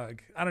not a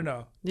hug. I don't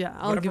know. Yeah,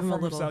 I'll give him a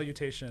little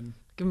salutation.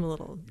 Give him a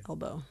little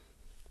elbow.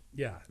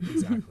 Yeah,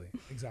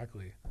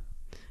 exactly.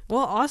 Well,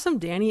 awesome,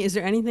 Danny. Is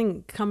there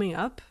anything coming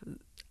up?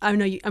 I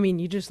know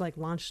you just like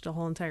launched a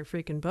whole entire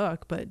freaking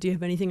book, but do you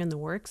have anything in the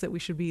works that we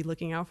should be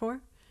looking out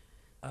for?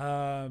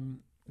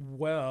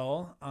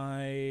 Well,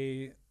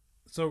 I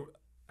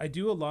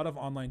do a lot of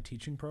online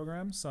teaching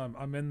programs. So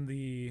I'm in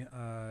the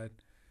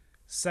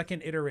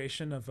second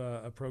iteration of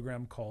a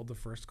program called the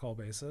First Call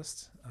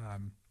Bassist.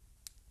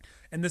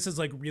 And this is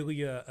like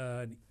really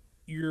an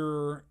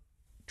ear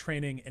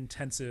training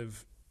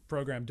intensive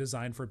program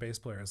designed for bass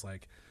players.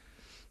 Like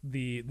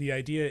the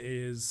idea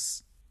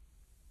is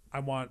I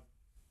want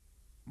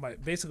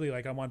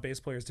bass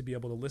players to be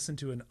able to listen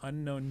to an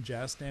unknown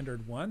jazz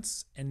standard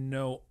once and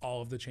know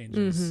all of the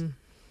changes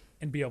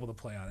and be able to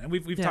play on it. And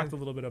we've talked a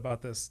little bit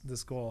about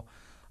this goal,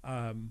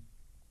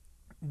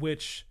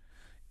 which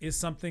is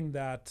something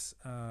that,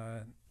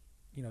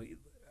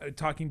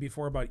 talking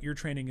before about ear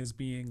training as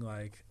being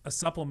like a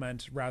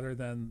supplement rather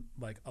than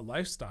like a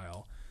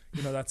lifestyle.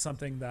 That's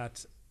something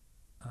that,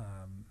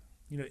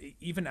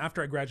 even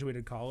after I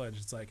graduated college,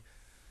 it's like,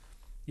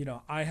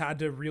 I had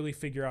to really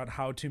figure out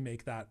how to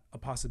make that a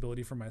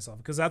possibility for myself,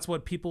 because that's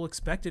what people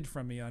expected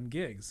from me on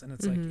gigs. And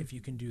it's like, if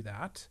you can do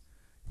that,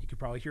 you could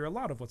probably hear a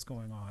lot of what's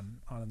going on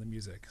in the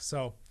music.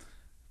 So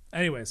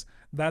anyways,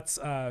 that's,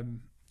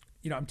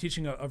 you know, I'm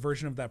teaching a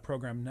version of that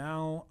program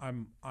now.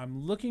 I'm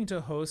looking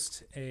to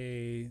host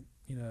a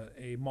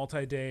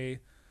multi-day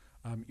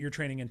ear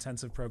training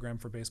intensive program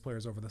for bass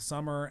players over the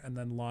summer, and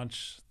then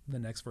launch the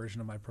next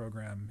version of my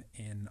program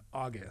in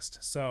August.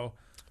 So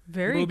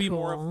very will be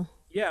cool.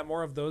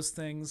 more of those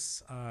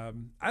things.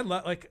 I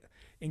love, like,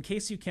 in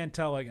case you can't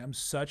tell, like, I'm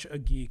such a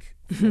geek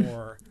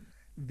for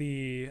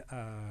the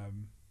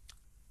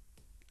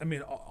I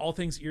mean, all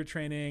things ear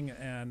training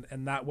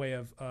and that way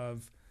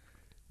of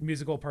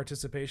musical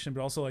participation,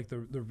 but also like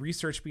the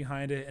research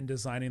behind it and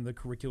designing the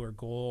curricular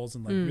goals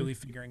and like really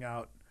figuring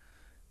out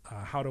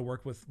how to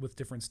work with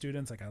different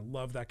students. Like, I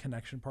love that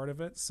connection part of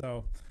it.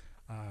 So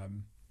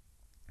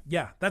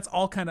yeah, that's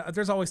all kind of,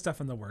 there's always stuff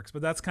in the works,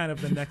 but that's kind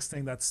of the next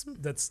thing that's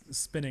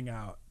spinning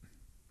out.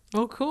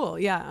 Oh, cool.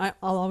 Yeah.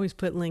 I'll always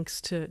put links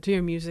to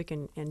your music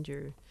and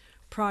your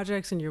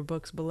projects and your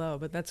books below,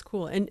 but that's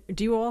cool. And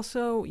do you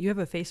have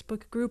a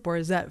Facebook group, or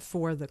is that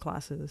for the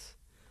classes?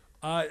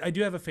 I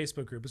do have a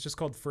Facebook group. It's just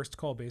called First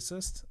Call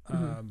Bassist.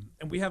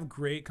 And we have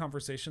great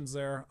conversations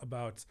there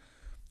about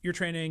ear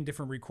training,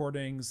 different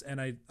recordings. And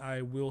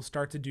I will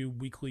start to do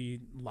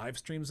weekly live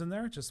streams in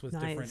there, just with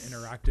different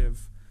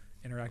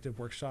interactive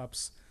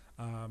workshops.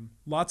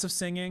 Lots of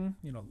singing,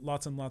 you know,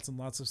 lots and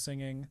lots of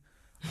singing.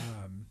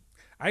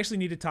 I actually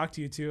need to talk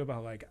to you too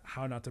about like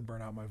how not to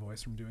burn out my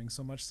voice from doing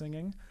so much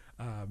singing.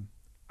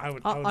 I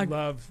would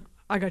love.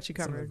 I got you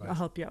covered. I'll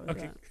help you out with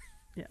that.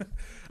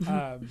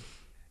 Yeah.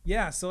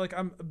 Yeah. So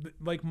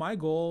like my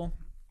goal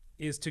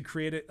is to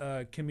create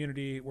a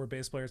community where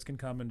bass players can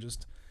come and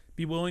just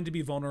be willing to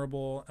be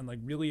vulnerable and like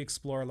really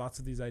explore lots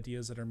of these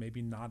ideas that are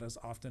maybe not as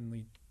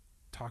oftenly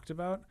talked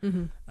about.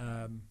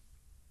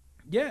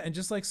 Yeah. And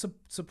just like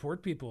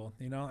support people,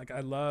 you know, like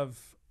I love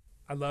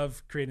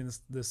creating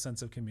this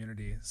sense of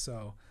community.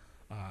 So,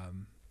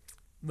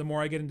 the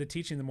more I get into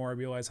teaching, the more I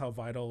realize how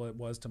vital it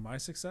was to my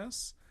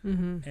success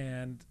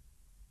and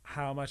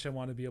how much I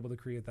want to be able to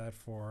create that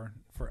for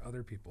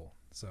other people.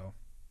 So,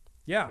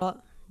 yeah.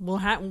 Well,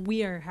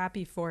 we are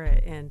happy for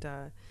it. And,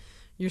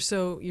 you're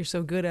so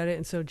good at it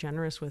and so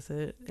generous with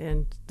it.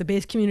 And the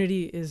bass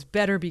community is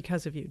better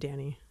because of you,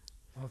 Danny.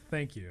 Well,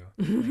 thank you.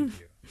 Thank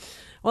you.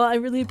 Well, I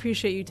really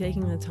appreciate you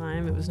taking the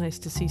time. It was nice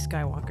to see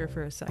Skywalker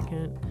for a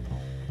second.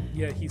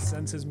 Yeah, he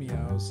sends his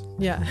meows.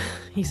 Yeah,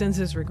 he sends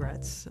his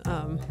regrets.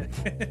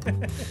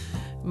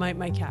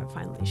 My cat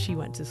finally, she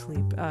went to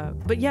sleep.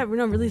 But yeah,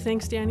 no, really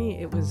thanks,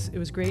 Danny. It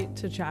was great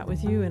to chat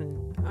with you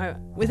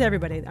and with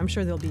everybody. I'm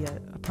sure there'll be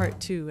a part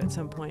 2 at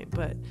some point.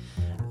 But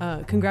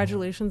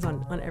congratulations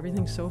on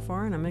everything so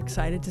far, and I'm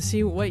excited to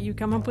see what you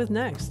come up with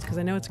next, because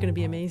I know it's going to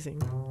be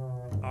amazing.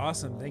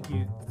 Awesome. Thank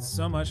you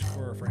so much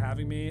for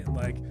having me and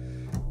like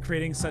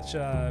creating such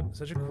a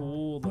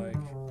cool like,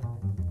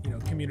 you know,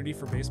 community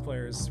for bass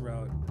players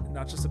throughout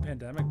not just the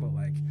pandemic, but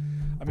like,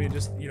 I mean,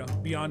 just, you know,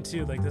 beyond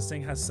too. Like, this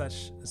thing has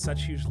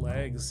such huge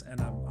legs,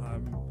 and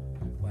I'm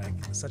like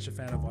such a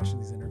fan of watching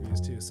these interviews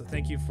too. So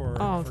thank you for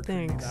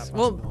thanks. That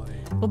possibility.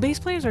 Well, bass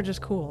players are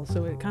just cool,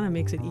 so it kind of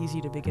makes it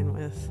easy to begin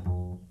with.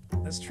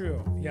 That's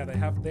true. Yeah,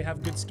 they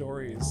have good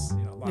stories.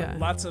 You know,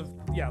 lots of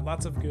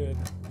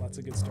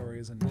good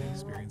stories and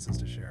experiences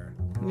to share.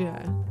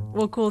 Yeah.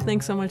 Well, cool.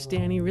 Thanks so much,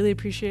 Danny. Really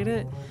appreciate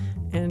it.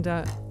 And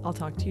I'll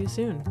talk to you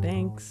soon.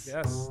 Thanks.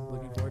 Yes.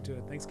 Looking forward to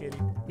it. Thanks, Katie.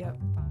 Yep.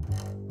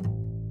 Bye.